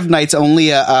because Mischief Night's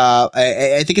only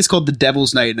I think it's called the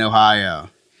Devil's Night in Ohio.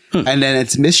 And then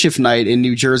it's Mischief Night in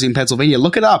New Jersey and Pennsylvania.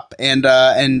 Look it up. And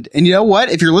you know what?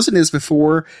 If you're listening to this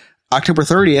before October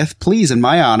 30th, please, in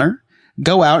my honor,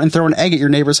 go out and throw an egg at your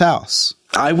neighbor's house.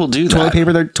 I will do that.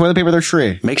 Toilet paper their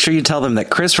tree. Make sure you tell them that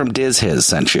Chris from Diz His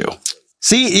sent you.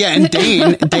 See, yeah, and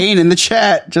Dane in the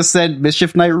chat just said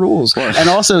Mischief Night rules. And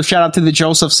also shout out to the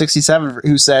Joseph67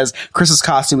 who says Chris's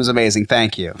costume is amazing.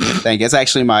 Thank you. It's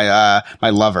actually my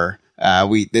lover.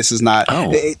 This is not.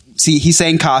 See, he's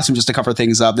saying costume just to cover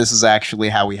things up. This is actually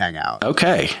how we hang out.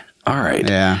 Okay. All right.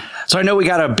 Yeah. So I know we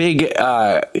got a big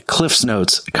Cliff's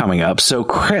Notes coming up. So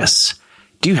Chris,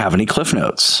 do you have any Cliff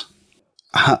Notes?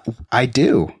 I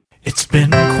do. It's been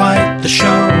quite the show.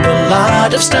 A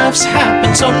lot of stuff's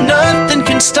happened, so nothing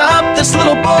can stop this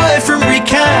little boy from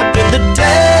recapping the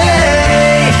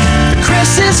day the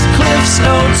Chris's Cliff's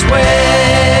Notes way.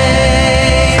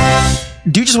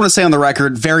 Do you just want to say on the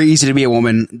record, very easy to be a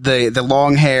woman. The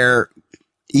long hair,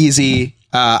 easy.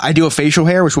 I do a facial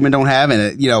hair, which women don't have,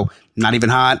 and it, not even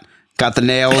hot. Got the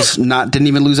nails, didn't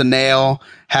even lose a nail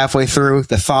halfway through.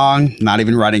 The thong, not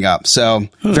even running up. So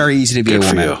very easy to be a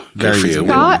woman. Very easy.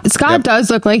 Scott does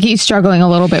look like he's struggling a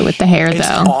little bit with the hair, though.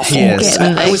 Awful.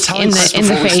 I was telling Chris in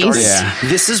the face.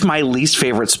 This is my least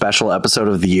favorite special episode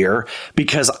of the year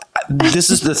because this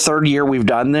is the third year we've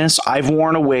done this. I've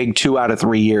worn a wig 2 out of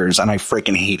 3 years, and I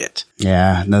freaking hate it.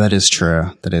 Yeah, no, that is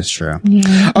true. That is true.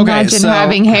 Yeah. Okay, imagine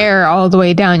having hair all the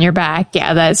way down your back.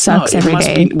 Yeah, that sucks every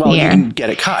day. You can get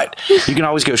it cut. You can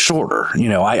always go shorter.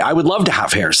 I would love to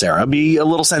have hair, Sarah. Be a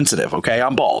little sensitive, okay?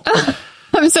 I'm bald.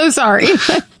 I'm so sorry.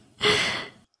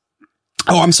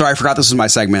 I'm sorry. I forgot this was my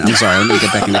segment. I'm sorry. Let me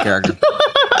get back into character.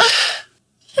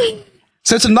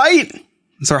 So tonight,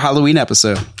 it's our Halloween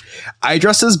episode. I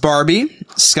dressed as Barbie.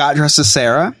 Scott dressed as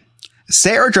Sarah.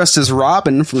 Sarah dressed as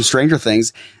Robin from Stranger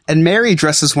Things. And Mary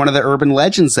dressed as one of the urban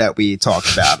legends that we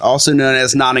talked about, also known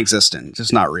as non-existent,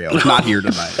 just not real, not here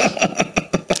tonight.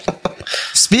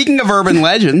 Speaking of urban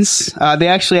legends, they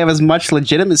actually have as much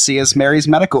legitimacy as Mary's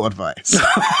medical advice.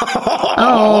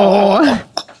 Oh.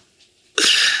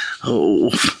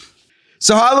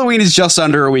 So Halloween is just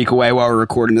under a week away while we're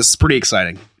recording this. It's pretty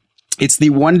exciting. It's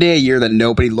the one day a year that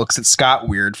nobody looks at Scott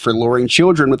weird for luring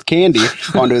children with candy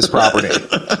onto his property.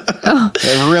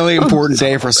 A really important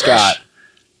day for Scott.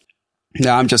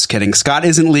 No, I'm just kidding. Scott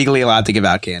isn't legally allowed to give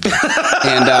out candy.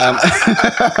 And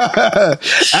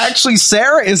actually,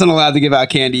 Sarah isn't allowed to give out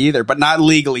candy either, but not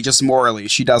legally, just morally.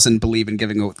 She doesn't believe in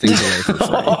giving things away for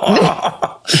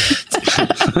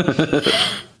free.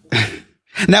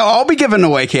 Now, I'll be giving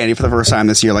away candy for the first time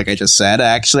this year, like I just said.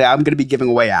 Actually, I'm going to be giving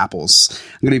away apples.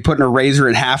 I'm going to be putting a razor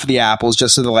in half of the apples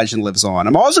just so the legend lives on.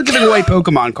 I'm also giving away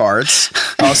Pokemon cards.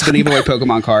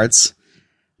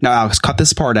 No, Alex, cut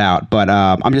this part out, but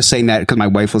I'm just saying that because my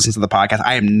wife listens to the podcast.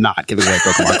 I am not giving away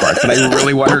Pokemon cards, but I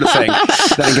really want her to think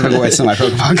that I'm giving away some of my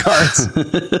Pokemon cards.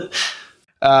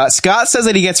 Scott says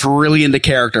that he gets really into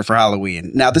character for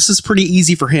Halloween. Now, this is pretty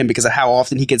easy for him because of how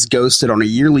often he gets ghosted on a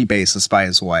yearly basis by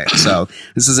his wife. So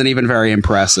this isn't even very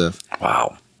impressive.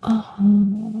 Wow.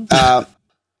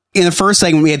 In the first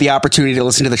segment, we had the opportunity to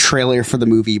listen to the trailer for the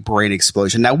movie Brain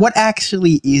Explosion. Now, what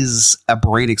actually is a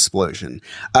brain explosion?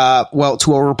 Well,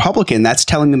 to a Republican, that's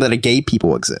telling them that gay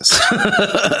people exist.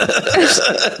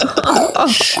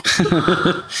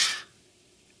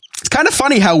 It's kind of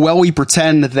funny how well we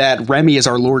pretend that Remy is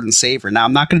our Lord and Savior. Now,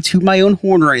 I'm not going to toot my own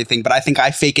horn or anything, but I think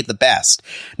I fake it the best.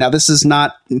 Now, this is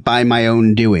not by my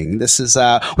own doing. This is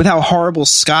with how horrible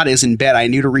Scott is in bed. I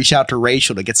knew to reach out to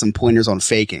Rachel to get some pointers on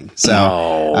faking.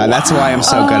 So that's why I'm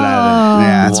so good at it.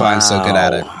 Yeah, that's why I'm so good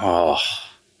at it.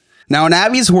 Now, in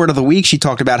Abby's Word of the Week, she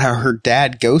talked about how her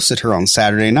dad ghosted her on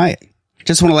Saturday night.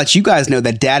 Just want to let you guys know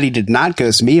that Daddy did not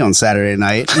ghost me on Saturday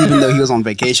night, even though he was on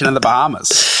vacation in the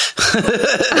Bahamas.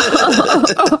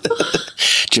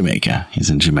 Jamaica.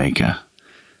 He's in Jamaica.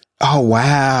 Oh,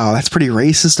 wow. That's pretty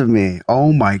racist of me.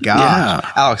 Oh, my God.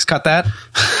 Yeah. Alex, cut that.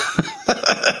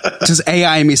 Just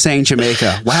AI me saying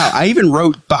Jamaica. Wow. I even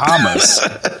wrote Bahamas.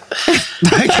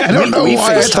 I don't know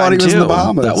why I thought he was in the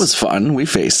Bahamas. That was fun. We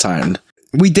FaceTimed.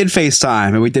 We did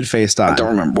FaceTime. I don't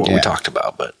remember what we talked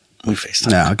about, but we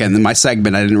FaceTime. No, again, in my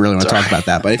segment, I didn't really want to talk about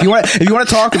that. But if you want to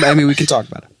talk about it, we can talk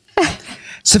about it.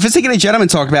 Sophisticated Gentleman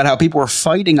talked about how people were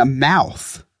fighting a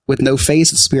mouth with no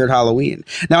face at Spirit Halloween.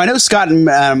 Now, I know Scott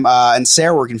and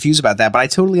Sarah were confused about that, but I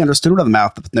totally understood what a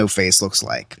mouth with no face looks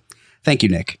like. Thank you,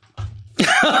 Nick.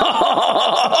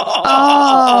 Oh.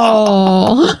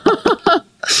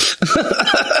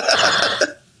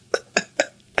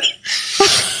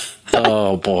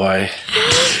 Oh, boy.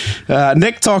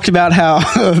 Nick talked about how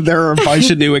there are a bunch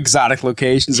of new exotic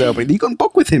locations open. You can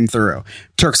book with him through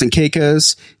Turks and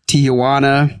Caicos,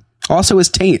 Tijuana, Also his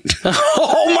taint.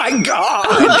 Oh my God.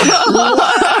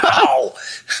 Wow.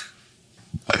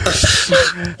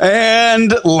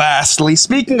 And lastly,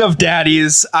 speaking of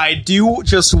daddies, I do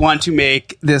just want to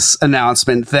make this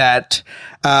announcement that,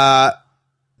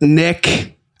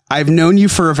 Nick, I've known you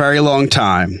for a very long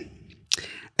time.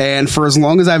 And for as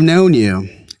long as I've known you,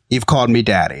 you've called me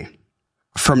daddy.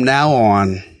 From now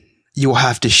on, you will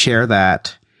have to share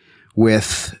that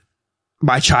with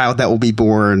my child that will be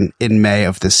born in May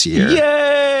of this year.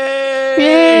 Yay!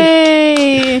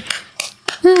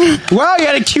 Wow, you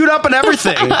had it queued up and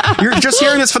everything. You're just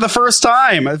hearing this for the first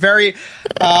time. Very,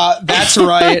 that's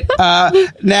right.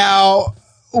 Now,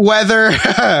 whether,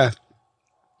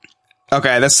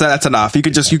 okay, that's enough. You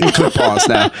can click pause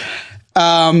now.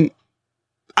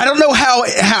 I don't know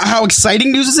how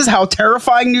exciting news this is, how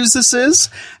terrifying news this is,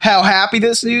 how happy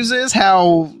this news is,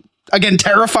 how, again,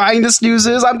 terrifying this news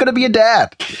is. I'm going to be a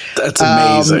dad. That's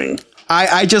amazing.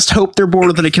 I just hope they're born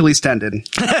with an Achilles tendon.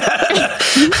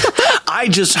 I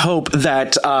just hope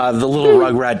that the little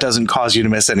Rugrat doesn't cause you to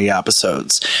miss any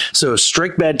episodes. So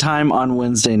strict bedtime on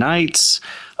Wednesday nights.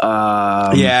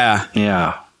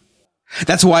 Yeah.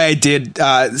 That's why I did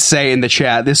say in the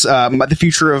chat this the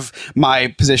future of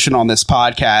my position on this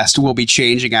podcast will be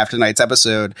changing after tonight's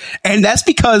episode, and that's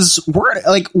because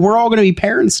we're all going to be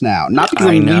parents now. Not because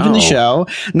I'm leaving the show,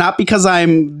 not because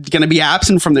I'm going to be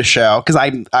absent from the show, because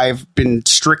I've been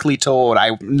strictly told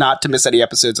I'm not to miss any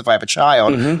episodes if I have a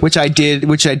child, which I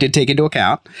did take into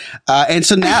account. And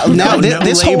so now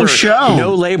this labor, whole show,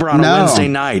 no labor on a Wednesday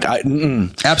night.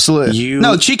 Absolutely,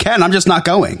 no, she can. I'm just not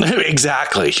going.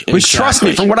 Exactly. Trust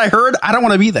me, from what I heard, I don't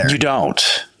want to be there. You don't.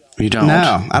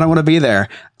 No, I don't want to be there.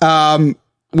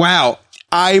 Wow.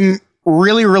 I'm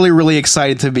really, really, really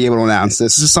excited to be able to announce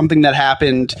this. This is something that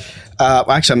happened.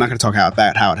 Actually, I'm not going to talk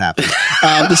about how it happened.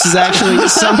 This is actually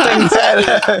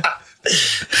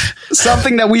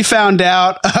something that we found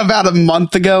out about a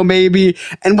month ago, maybe.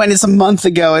 And when it's a month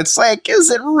ago, it's like,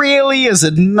 is it really? Is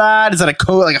it not? Is that a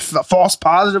false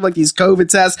positive, like these COVID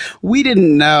tests? We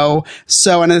didn't know.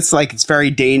 So, and it's like, it's very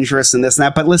dangerous and this and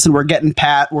that. But listen, we're getting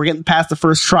past the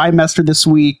first trimester this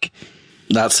week.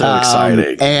 That's so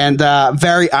exciting. And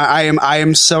I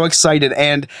am so excited.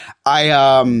 And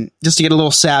I just to get a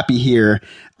little sappy here,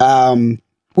 when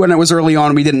it was early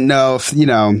on, we didn't know if,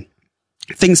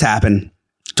 things happen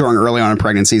during early on in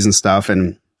pregnancies and stuff,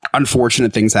 and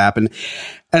unfortunate things happen.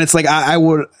 And it's like,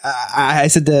 I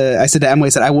said to Emily, I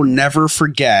said, I will never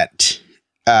forget,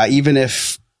 even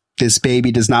if this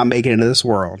baby does not make it into this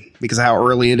world because of how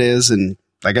early it is. And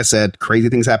like I said, crazy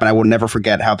things happen. I will never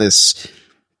forget how this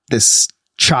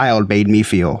child made me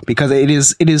feel, because it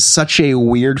is such a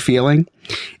weird feeling.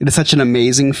 It is such an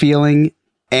amazing feeling.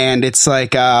 And it's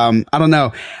like, I don't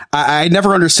know. I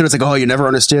never understood. It's like, oh, you never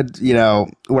understood,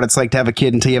 what it's like to have a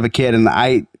kid until you have a kid. And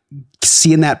I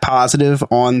seeing that positive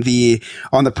on the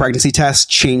pregnancy test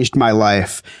changed my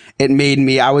life. It made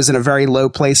me, I was in a very low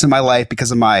place in my life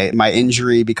because of my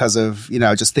injury, because of,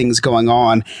 just things going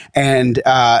on. And,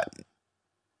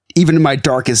 even in my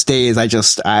darkest days, I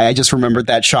just remembered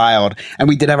that child, and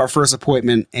we did have our first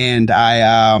appointment, and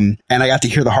I got to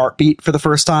hear the heartbeat for the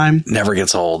first time. Never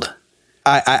gets old.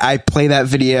 I play that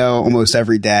video almost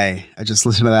every day. I just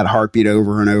listen to that heartbeat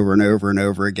over and over and over and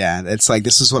over again. It's like,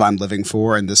 this is what I'm living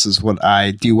for, and this is what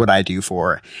I do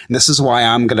for. And this is why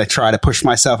I'm going to try to push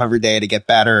myself every day to get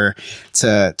better,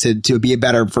 to be a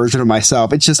better version of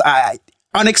myself. It's just,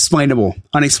 unexplainable.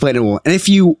 And if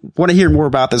you want to hear more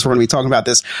about this, we're going to be talking about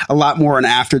this a lot more in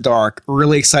After Dark.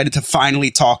 Really excited to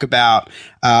finally talk about,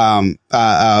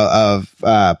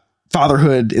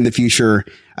 fatherhood in the future.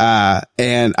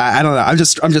 And I don't know. I'm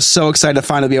just so excited to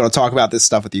finally be able to talk about this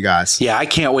stuff with you guys. Yeah, I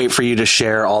can't wait for you to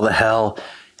share all the help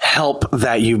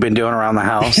that you've been doing around the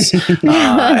house, and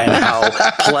how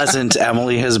pleasant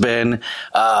Emily has been,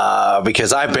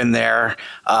 because I've been there.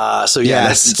 So yeah,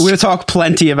 yes, we're going to talk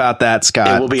plenty about that, Scott.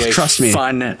 It will be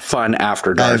fun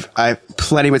After Dark. I have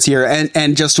plenty of material,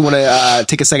 and just want to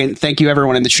take a second. Thank you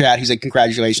everyone in the chat who said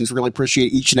congratulations. Really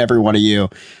appreciate each and every one of you.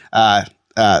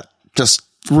 Just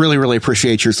really, really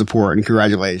appreciate your support, and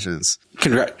congratulations.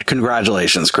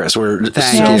 Congratulations, Chris. We're so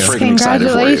Yes, freaking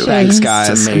excited for you. Thanks,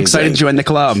 guys. I'm excited to join the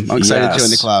club.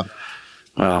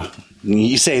 Well,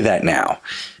 you say that now.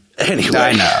 Anyway.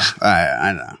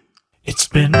 I know. It's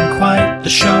been quite the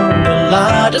show. A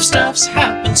lot of stuff's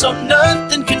happened, so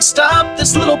nothing can stop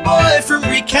this little boy from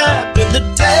recapping the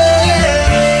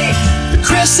day the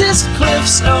Chris's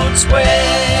Cliffs Notes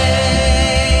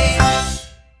way.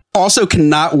 Also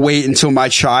cannot wait until my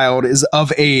child is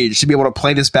of age to be able to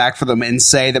play this back for them and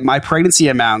say that my pregnancy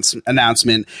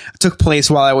announcement took place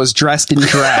while I was dressed in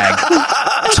drag.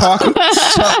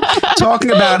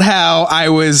 Talking about how I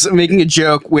was making a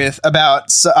joke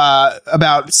about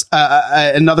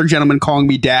another gentleman calling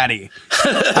me daddy.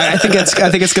 I think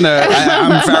it's gonna.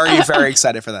 I'm very, very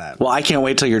excited for that. Well, I can't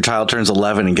wait till your child turns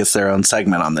 11 and gets their own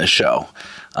segment on this show,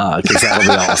 because that'll be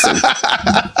awesome.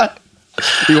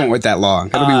 We won't wait that long.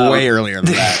 It'll be way earlier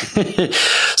than that.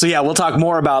 So yeah, we'll talk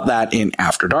more about that in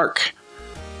After Dark.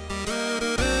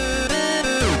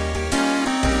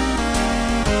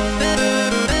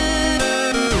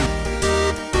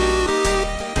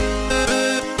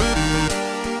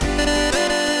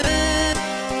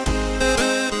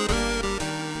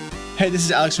 Hey, this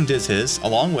is Alex from Diz His,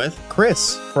 along with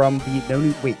Chris from the No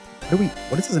New. Wait,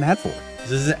 what is this an ad for?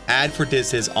 This is an ad for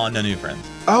Diz His on No New Friends.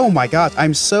 Oh my gosh,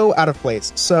 I'm so out of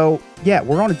place. So yeah,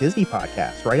 we're on a Disney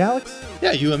podcast, right, Alex?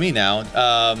 Yeah, you and me now.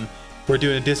 We're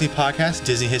doing a Disney podcast,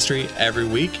 Disney History, every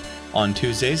week. On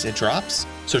Tuesdays, it drops.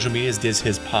 Social media is Diz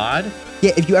His Pod.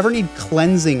 Yeah, if you ever need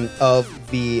cleansing of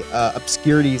the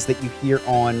obscurities that you hear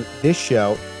on this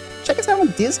show, check us out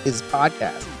on Diz His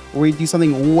podcast, where we do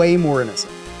something way more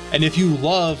innocent. And if you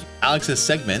love Alex's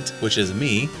segment, which is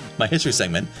me, my history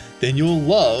segment, then you'll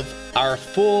love our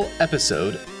full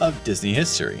episode of Disney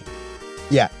History.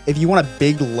 Yeah, if you want a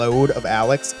big load of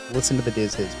Alex, listen to the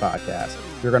Diz His podcast.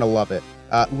 You're going to love it.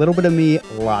 A little bit of me,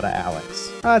 a lot of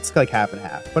Alex. It's like half and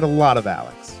half, but a lot of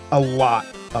Alex. A lot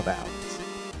of Alex.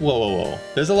 Whoa.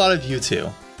 There's a lot of you too.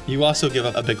 You also give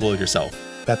up a big load yourself.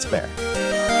 That's fair.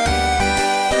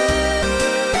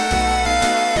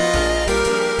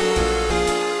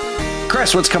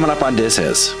 Chris, what's coming up on Diz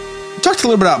His? We talked a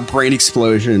little bit about brain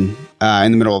explosion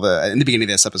in the beginning of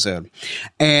this episode,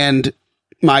 and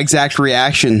my exact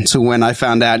reaction to when I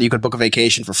found out you could book a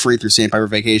vacation for free through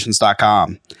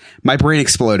sandpipervacations.com. My brain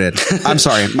exploded. I'm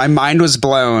sorry, my mind was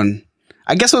blown.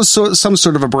 I guess it was some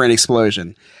sort of a brain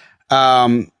explosion.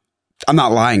 I'm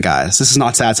not lying, guys. This is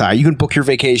not satire. You can book your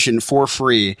vacation for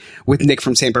free with Nick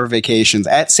from Sandpiper Vacations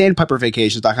at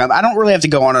sandpipervacations.com. I don't really have to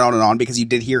go on and on and on because you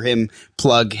did hear him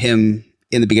plug him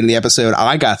in the beginning of the episode.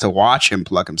 I got to watch him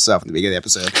plug himself in the beginning of the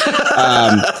episode.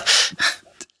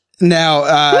 Now,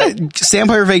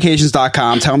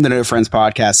 sandpipervacations.com, tell him the No Friends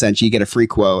podcast sent you, get a free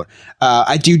quote.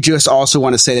 I do just also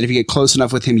want to say that if you get close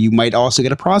enough with him, you might also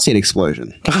get a prostate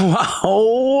explosion.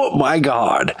 Oh my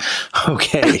God.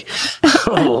 Okay.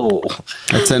 Oh.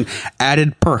 That's an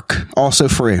added perk, also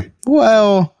free.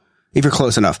 Well, if you're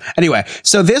close enough. Anyway,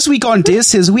 so this week on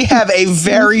Diz His, we have a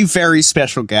very, very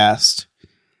special guest.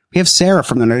 We have Sarah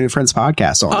from the No New Friends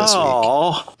podcast on this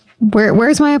week.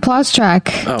 Where's my applause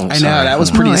track? Oh, I know that was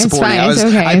pretty disappointing.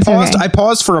 I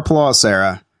paused for applause,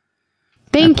 Sarah.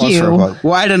 Thank you.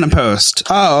 Well, I didn't post.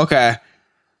 Oh, okay.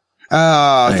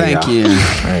 Oh, thank you.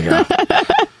 There you go.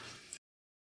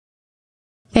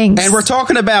 Thanks. And we're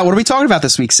talking about, what are we talking about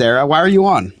this week, Sarah? Why are you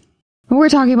on? We're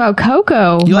talking about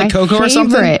Coco. You like Coco or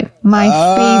something? My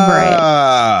favorite.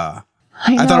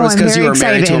 I thought it was because you were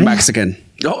married to a Mexican.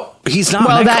 Oh, he's not.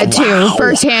 Well, that too. Wow.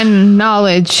 First-hand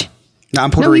knowledge. No,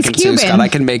 I'm Puerto Rican too, Scott. I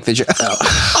can make the joke.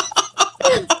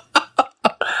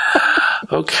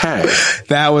 Okay.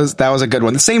 That was a good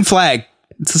one. The same flag.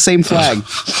 It's the same flag.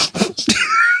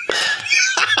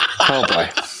 Oh boy.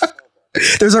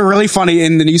 There's a really funny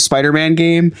in the new Spider-Man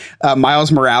game. Miles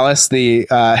Morales, the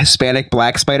Hispanic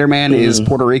black Spider-Man, is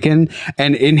Puerto Rican,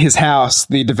 and in his house,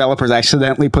 the developers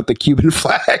accidentally put the Cuban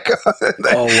flag.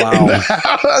 Oh wow!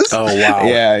 Oh wow!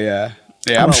 Yeah.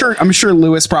 I'm sure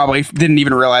Lewis probably didn't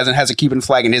even realize it has a Cuban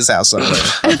flag in his house somewhere.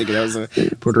 I think that was a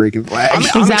Puerto Rican flag.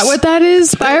 Is that what that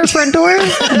is by our front door?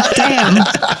 Damn.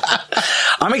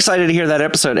 I'm excited to hear that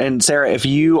episode. And Sarah, if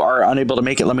you are unable to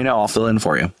make it, let me know. I'll fill in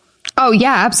for you. Oh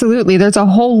yeah, absolutely. There's a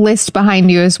whole list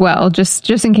behind you as well, just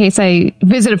in case I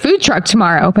visit a food truck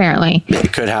tomorrow. Apparently,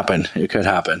 it could happen.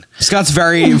 Scott's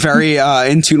very, very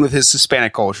in tune with his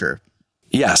Hispanic culture.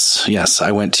 Yes.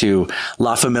 I went to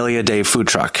La Familia Day food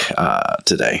truck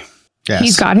today. Yes.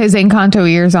 He's got his Encanto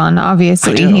ears on.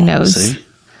 Obviously, he knows. See?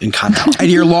 Encanto.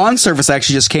 And your lawn service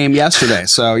actually just came yesterday,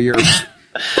 so you know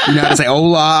how to say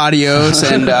hola, adios,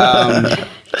 and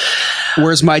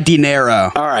where's my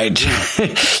dinero? All right.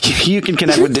 You can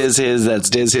connect with Diz His. That's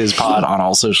Diz His Pod on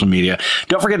all social media.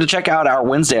 Don't forget to check out our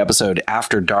Wednesday episode,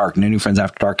 After Dark. No New Friends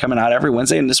After Dark, coming out every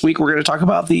Wednesday. And this week we're going to talk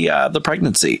about the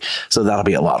pregnancy. So that'll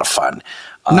be a lot of fun.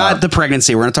 Not the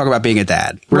pregnancy. We're going to talk about being a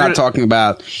dad. We're not talking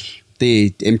about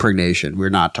the impregnation. We're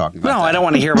not talking about that. I don't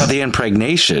want to hear about the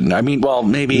impregnation. I mean, well,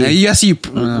 maybe. Yes, you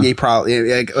probably.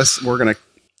 We're going to.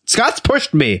 Scott's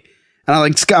pushed me. And I'm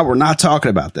like, Scott, we're not talking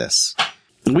about this.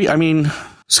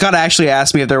 Scott actually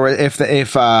asked me if there was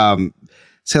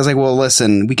so I was like, well,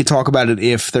 listen, we could talk about it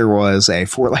if there was a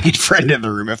four-legged friend in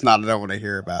the room. If not, I don't want to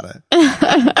hear about it.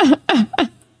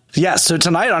 Yeah, so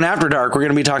tonight on After Dark, we're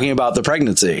going to be talking about the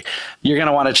pregnancy. You're going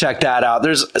to want to check that out.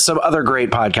 There's some other great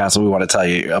podcasts that we want to tell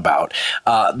you about.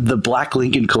 The Black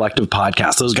Lincoln Collective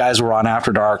podcast. Those guys were on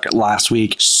After Dark last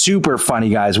week. Super funny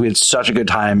guys. We had such a good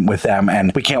time with them,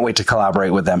 and we can't wait to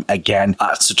collaborate with them again.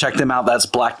 So check them out. That's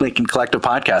Black Lincoln Collective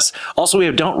podcast. Also, we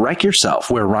have Don't Wreck Yourself,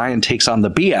 where Ryan takes on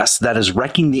the BS that is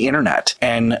wrecking the internet,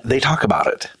 and they talk about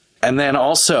it. And then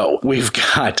also, we've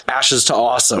got Ashes to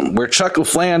Awesome, where Chuck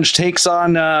LaFlange takes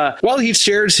on, he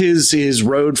shares his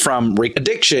road from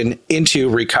addiction into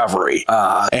recovery.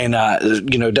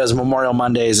 Does Memorial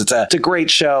Mondays. It's a great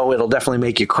show. It'll definitely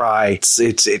make you cry.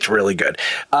 It's really good.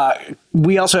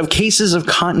 We also have Cases of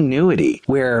Continuity,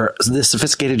 where the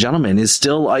Sophisticated Gentleman is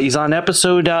still, he's on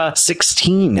episode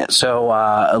 16. So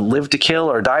Live to Kill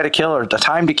or Die to Kill or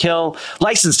Time to Kill,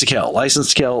 License to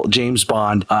Kill, James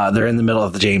Bond. They're in the middle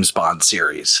of the James Bond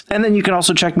series. And then you can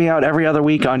also check me out every other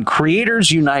week on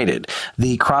Creators United,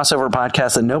 the crossover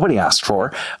podcast that nobody asked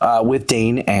for, with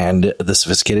Dane and the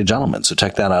Sophisticated Gentleman. So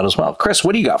check that out as well. Chris,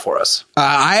 what do you got for us?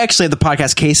 I actually have the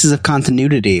podcast Cases of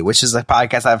Continuity, which is a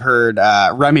podcast I've heard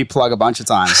Remy plug a bunch of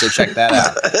times. So check that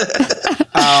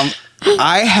out.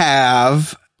 I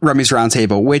have Remy's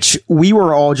Roundtable, which we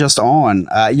were all just on.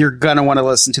 You're going to want to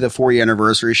listen to the 4-year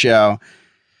anniversary show.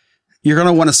 You're going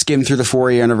to want to skim through the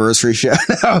 4-year anniversary show.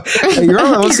 You're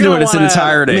going to listen to it in its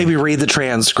entirety. Maybe read the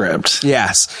transcript.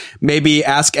 Yes. Maybe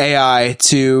ask AI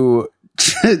to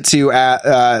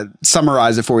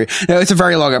summarize it for you. No, it's a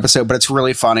very long episode, but it's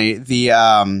really funny.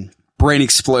 The brain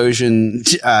explosion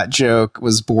joke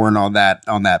was born on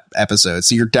that episode.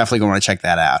 So you're definitely going to want to check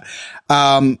that out.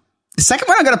 The second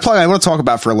one I'm going to plug, I want to talk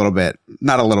about for a little bit,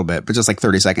 not a little bit, but just like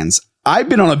 30 seconds. I've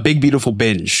been on a Big Beautiful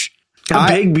binge.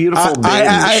 Big Beautiful binge.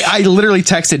 I literally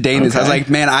texted Dane this. I was like,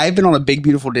 man, I've been on a Big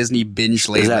Beautiful Disney binge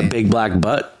lately. Is that Big Black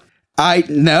Butt?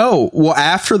 No. Well,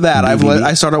 after that,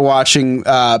 I started watching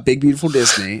Big Beautiful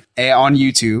Disney on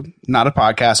YouTube, not a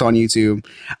podcast, on YouTube.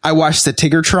 I watched the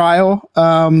Tigger trial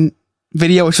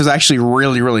video, which was actually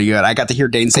really, really good. I got to hear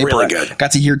Dane say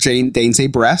Dane say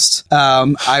breast.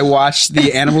 I watched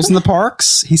the Animals in the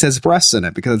Parks. He says breasts in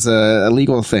it because it's a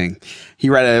legal thing. He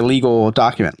read a legal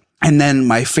document. And then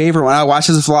my favorite one, I watched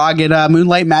this vlog at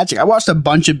Moonlight Magic. I watched a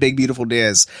bunch of Big Beautiful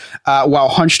Diz while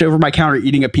hunched over my counter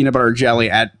eating a peanut butter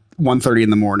jelly at 1:30 in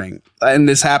the morning. And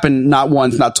this happened not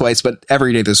once, not twice, but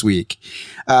every day this week.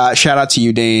 Shout out to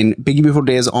you, Dane. Big Beautiful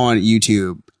Diz on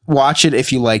YouTube. Watch it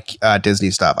if you like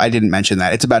Disney stuff. I didn't mention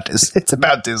that. It's about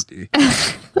Disney.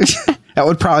 That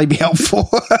would probably be helpful.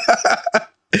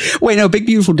 Wait, no, Big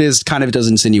Beautiful Diz kind of does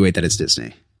insinuate that it's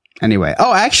Disney. Anyway.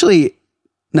 Oh, actually,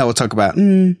 no, we'll talk about...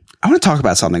 I want to talk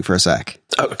about something for a sec.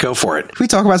 Oh, go for it. Can we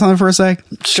talk about something for a sec?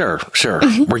 Sure.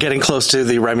 We're getting close to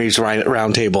the Remy's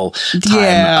Roundtable time.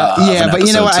 Yeah, but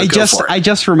you know what? I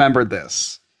just remembered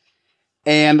this.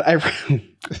 And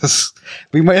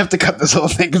we might have to cut this whole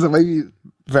thing because it might be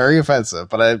very offensive,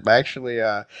 but I actually,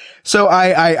 so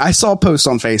I saw a post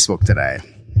on Facebook today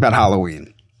about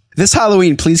Halloween. This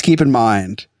Halloween, please keep in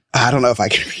mind, I don't know if I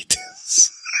can read this.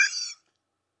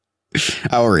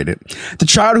 I'll read it. The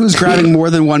child who's grabbing more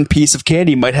than one piece of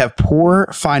candy might have poor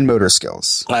fine motor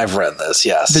skills. I've read this,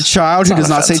 yes. The child who does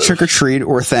not say trick or treat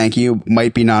or thank you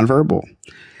might be nonverbal.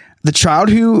 The child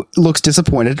who looks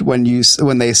disappointed when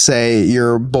they say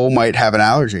your bowl might have an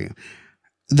allergy.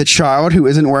 The child who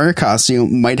isn't wearing a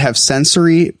costume might have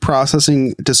sensory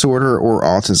processing disorder or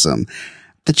autism.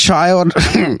 The child...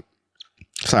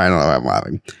 Sorry, I don't know why I'm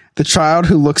laughing. The child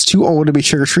who looks too old to be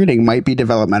trick-or-treating might be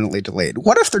developmentally delayed.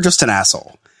 What if they're just an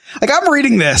asshole? Like, I'm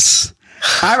reading this.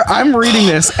 I'm reading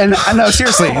this, and no,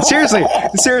 seriously.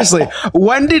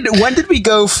 When did we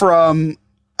go from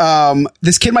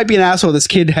this kid might be an asshole, this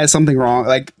kid has something wrong,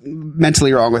 like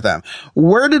mentally wrong with them?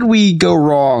 Where did we go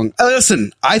wrong?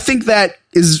 Listen, I think that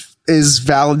is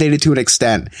validated to an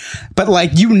extent, but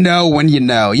like, when you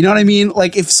know what I mean?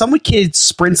 Like, if some kid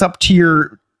sprints up to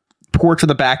your porch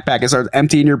with a backpack and starts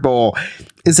emptying your bowl,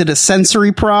 is it a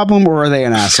sensory problem or are they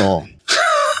an asshole?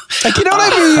 Like, you know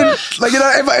what I mean? Like, you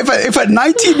know, if a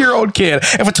 19-year-old kid,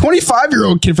 if a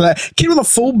 25-year-old kid, for that kid with a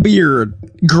full beard,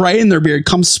 gray in their beard,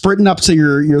 comes sprinting up to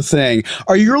your thing,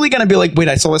 are you really going to be like, wait,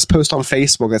 I saw this post on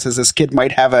Facebook that says this kid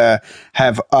might might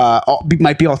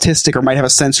be autistic or might have a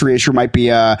sensory issue, might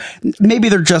be maybe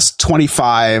they're just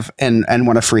 25 and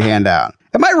want a free handout.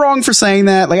 Am I wrong for saying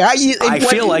that? Like, I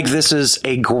feel like this is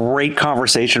a great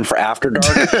conversation for After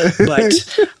Dark, but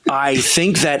I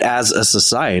think that as a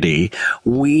society,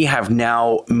 we have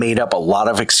now made up a lot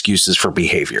of excuses for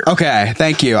behavior. Okay,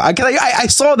 thank you. I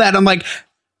saw that. I'm like,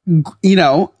 you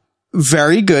know,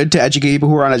 very good to educate people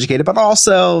who are uneducated, but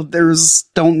also it's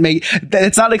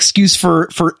not an excuse for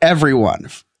everyone.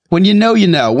 When you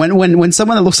know, when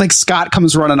someone that looks like Scott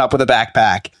comes running up with a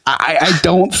backpack, I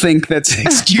don't think that's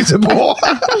excusable.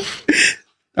 All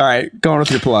right, going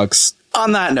with your plugs.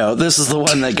 On that note, this is the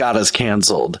one that got us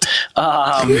canceled.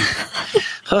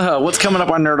 What's coming up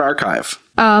on Nerd Archive?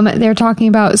 They're talking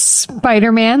about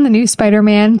Spider-Man, the new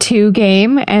Spider-Man 2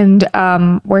 game, and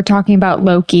we're talking about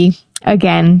Loki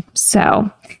again.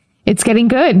 So it's getting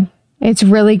good. It's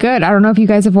really good. I don't know if you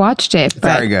guys have watched it. But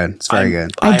very good. It's very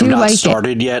good. I have not like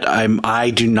started yet. I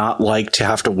do not like to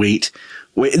have to wait.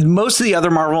 Most of the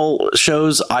other Marvel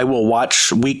shows I will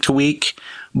watch week to week,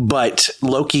 but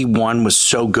Loki 1 was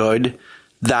so good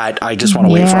that I just want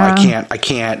to wait for it. I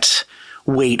can't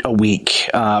wait a week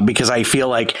because I feel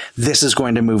like this is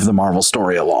going to move the Marvel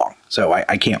story along. So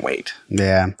I can't wait.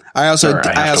 Yeah. I also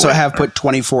have put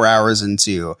 24 hours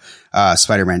into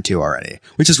Spider-Man 2 already,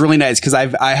 which is really nice because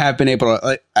I have been able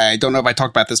to, I don't know if I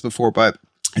talked about this before, but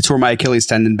I tore my Achilles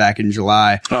tendon back in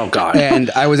July. Oh, God.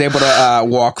 And I was able to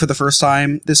walk for the first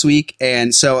time this week.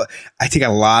 And so I take a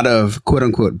lot of quote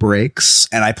unquote breaks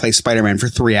and I play Spider-Man for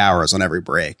 3 hours on every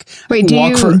break. Wait,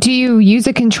 do you use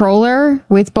a controller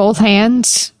with both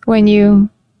hands when you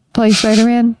play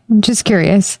Spider-Man? I'm just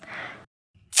curious.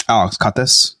 Alex, cut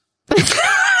this.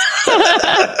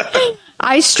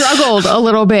 I struggled a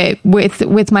little bit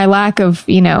with my lack of,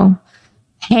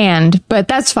 hand, but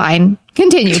that's fine.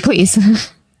 Continue, please.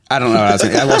 I don't know.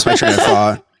 I lost my train of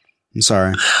thought. I'm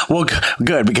sorry. Well,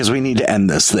 good, because we need to end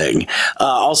this thing.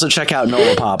 Also, check out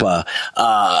Nola Papa,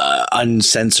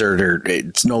 Uncensored, or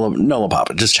it's Nola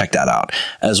Papa. Just check that out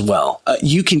as well.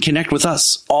 You can connect with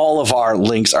us. All of our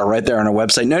links are right there on our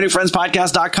website,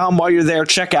 nonewfriendspodcast.com. While you're there,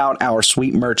 check out our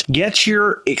sweet merch. Get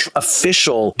your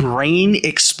official Brain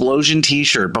Explosion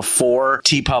t-shirt before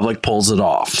TeePublic pulls it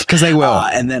off. Because they will.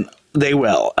 And then they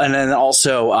will. And then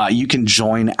also you can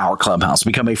join our clubhouse,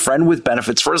 become a friend with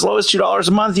benefits for as low as $2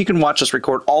 a month. You can watch us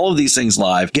record all of these things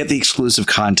live, get the exclusive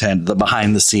content, the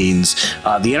behind the scenes,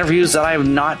 the interviews that I have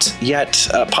not yet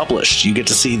published. You get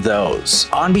to see those.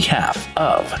 On behalf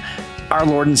of our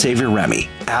Lord and Savior Remy,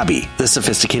 Abby, the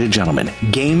Sophisticated Gentleman,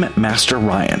 Game Master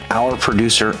Ryan, our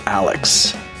producer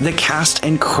Alex, the cast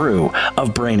and crew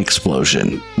of Brain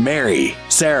Explosion, Mary,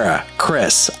 Sarah,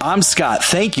 Chris, I'm Scott.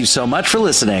 Thank you so much for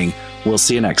listening. We'll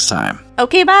see you next time.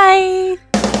 Okay, bye.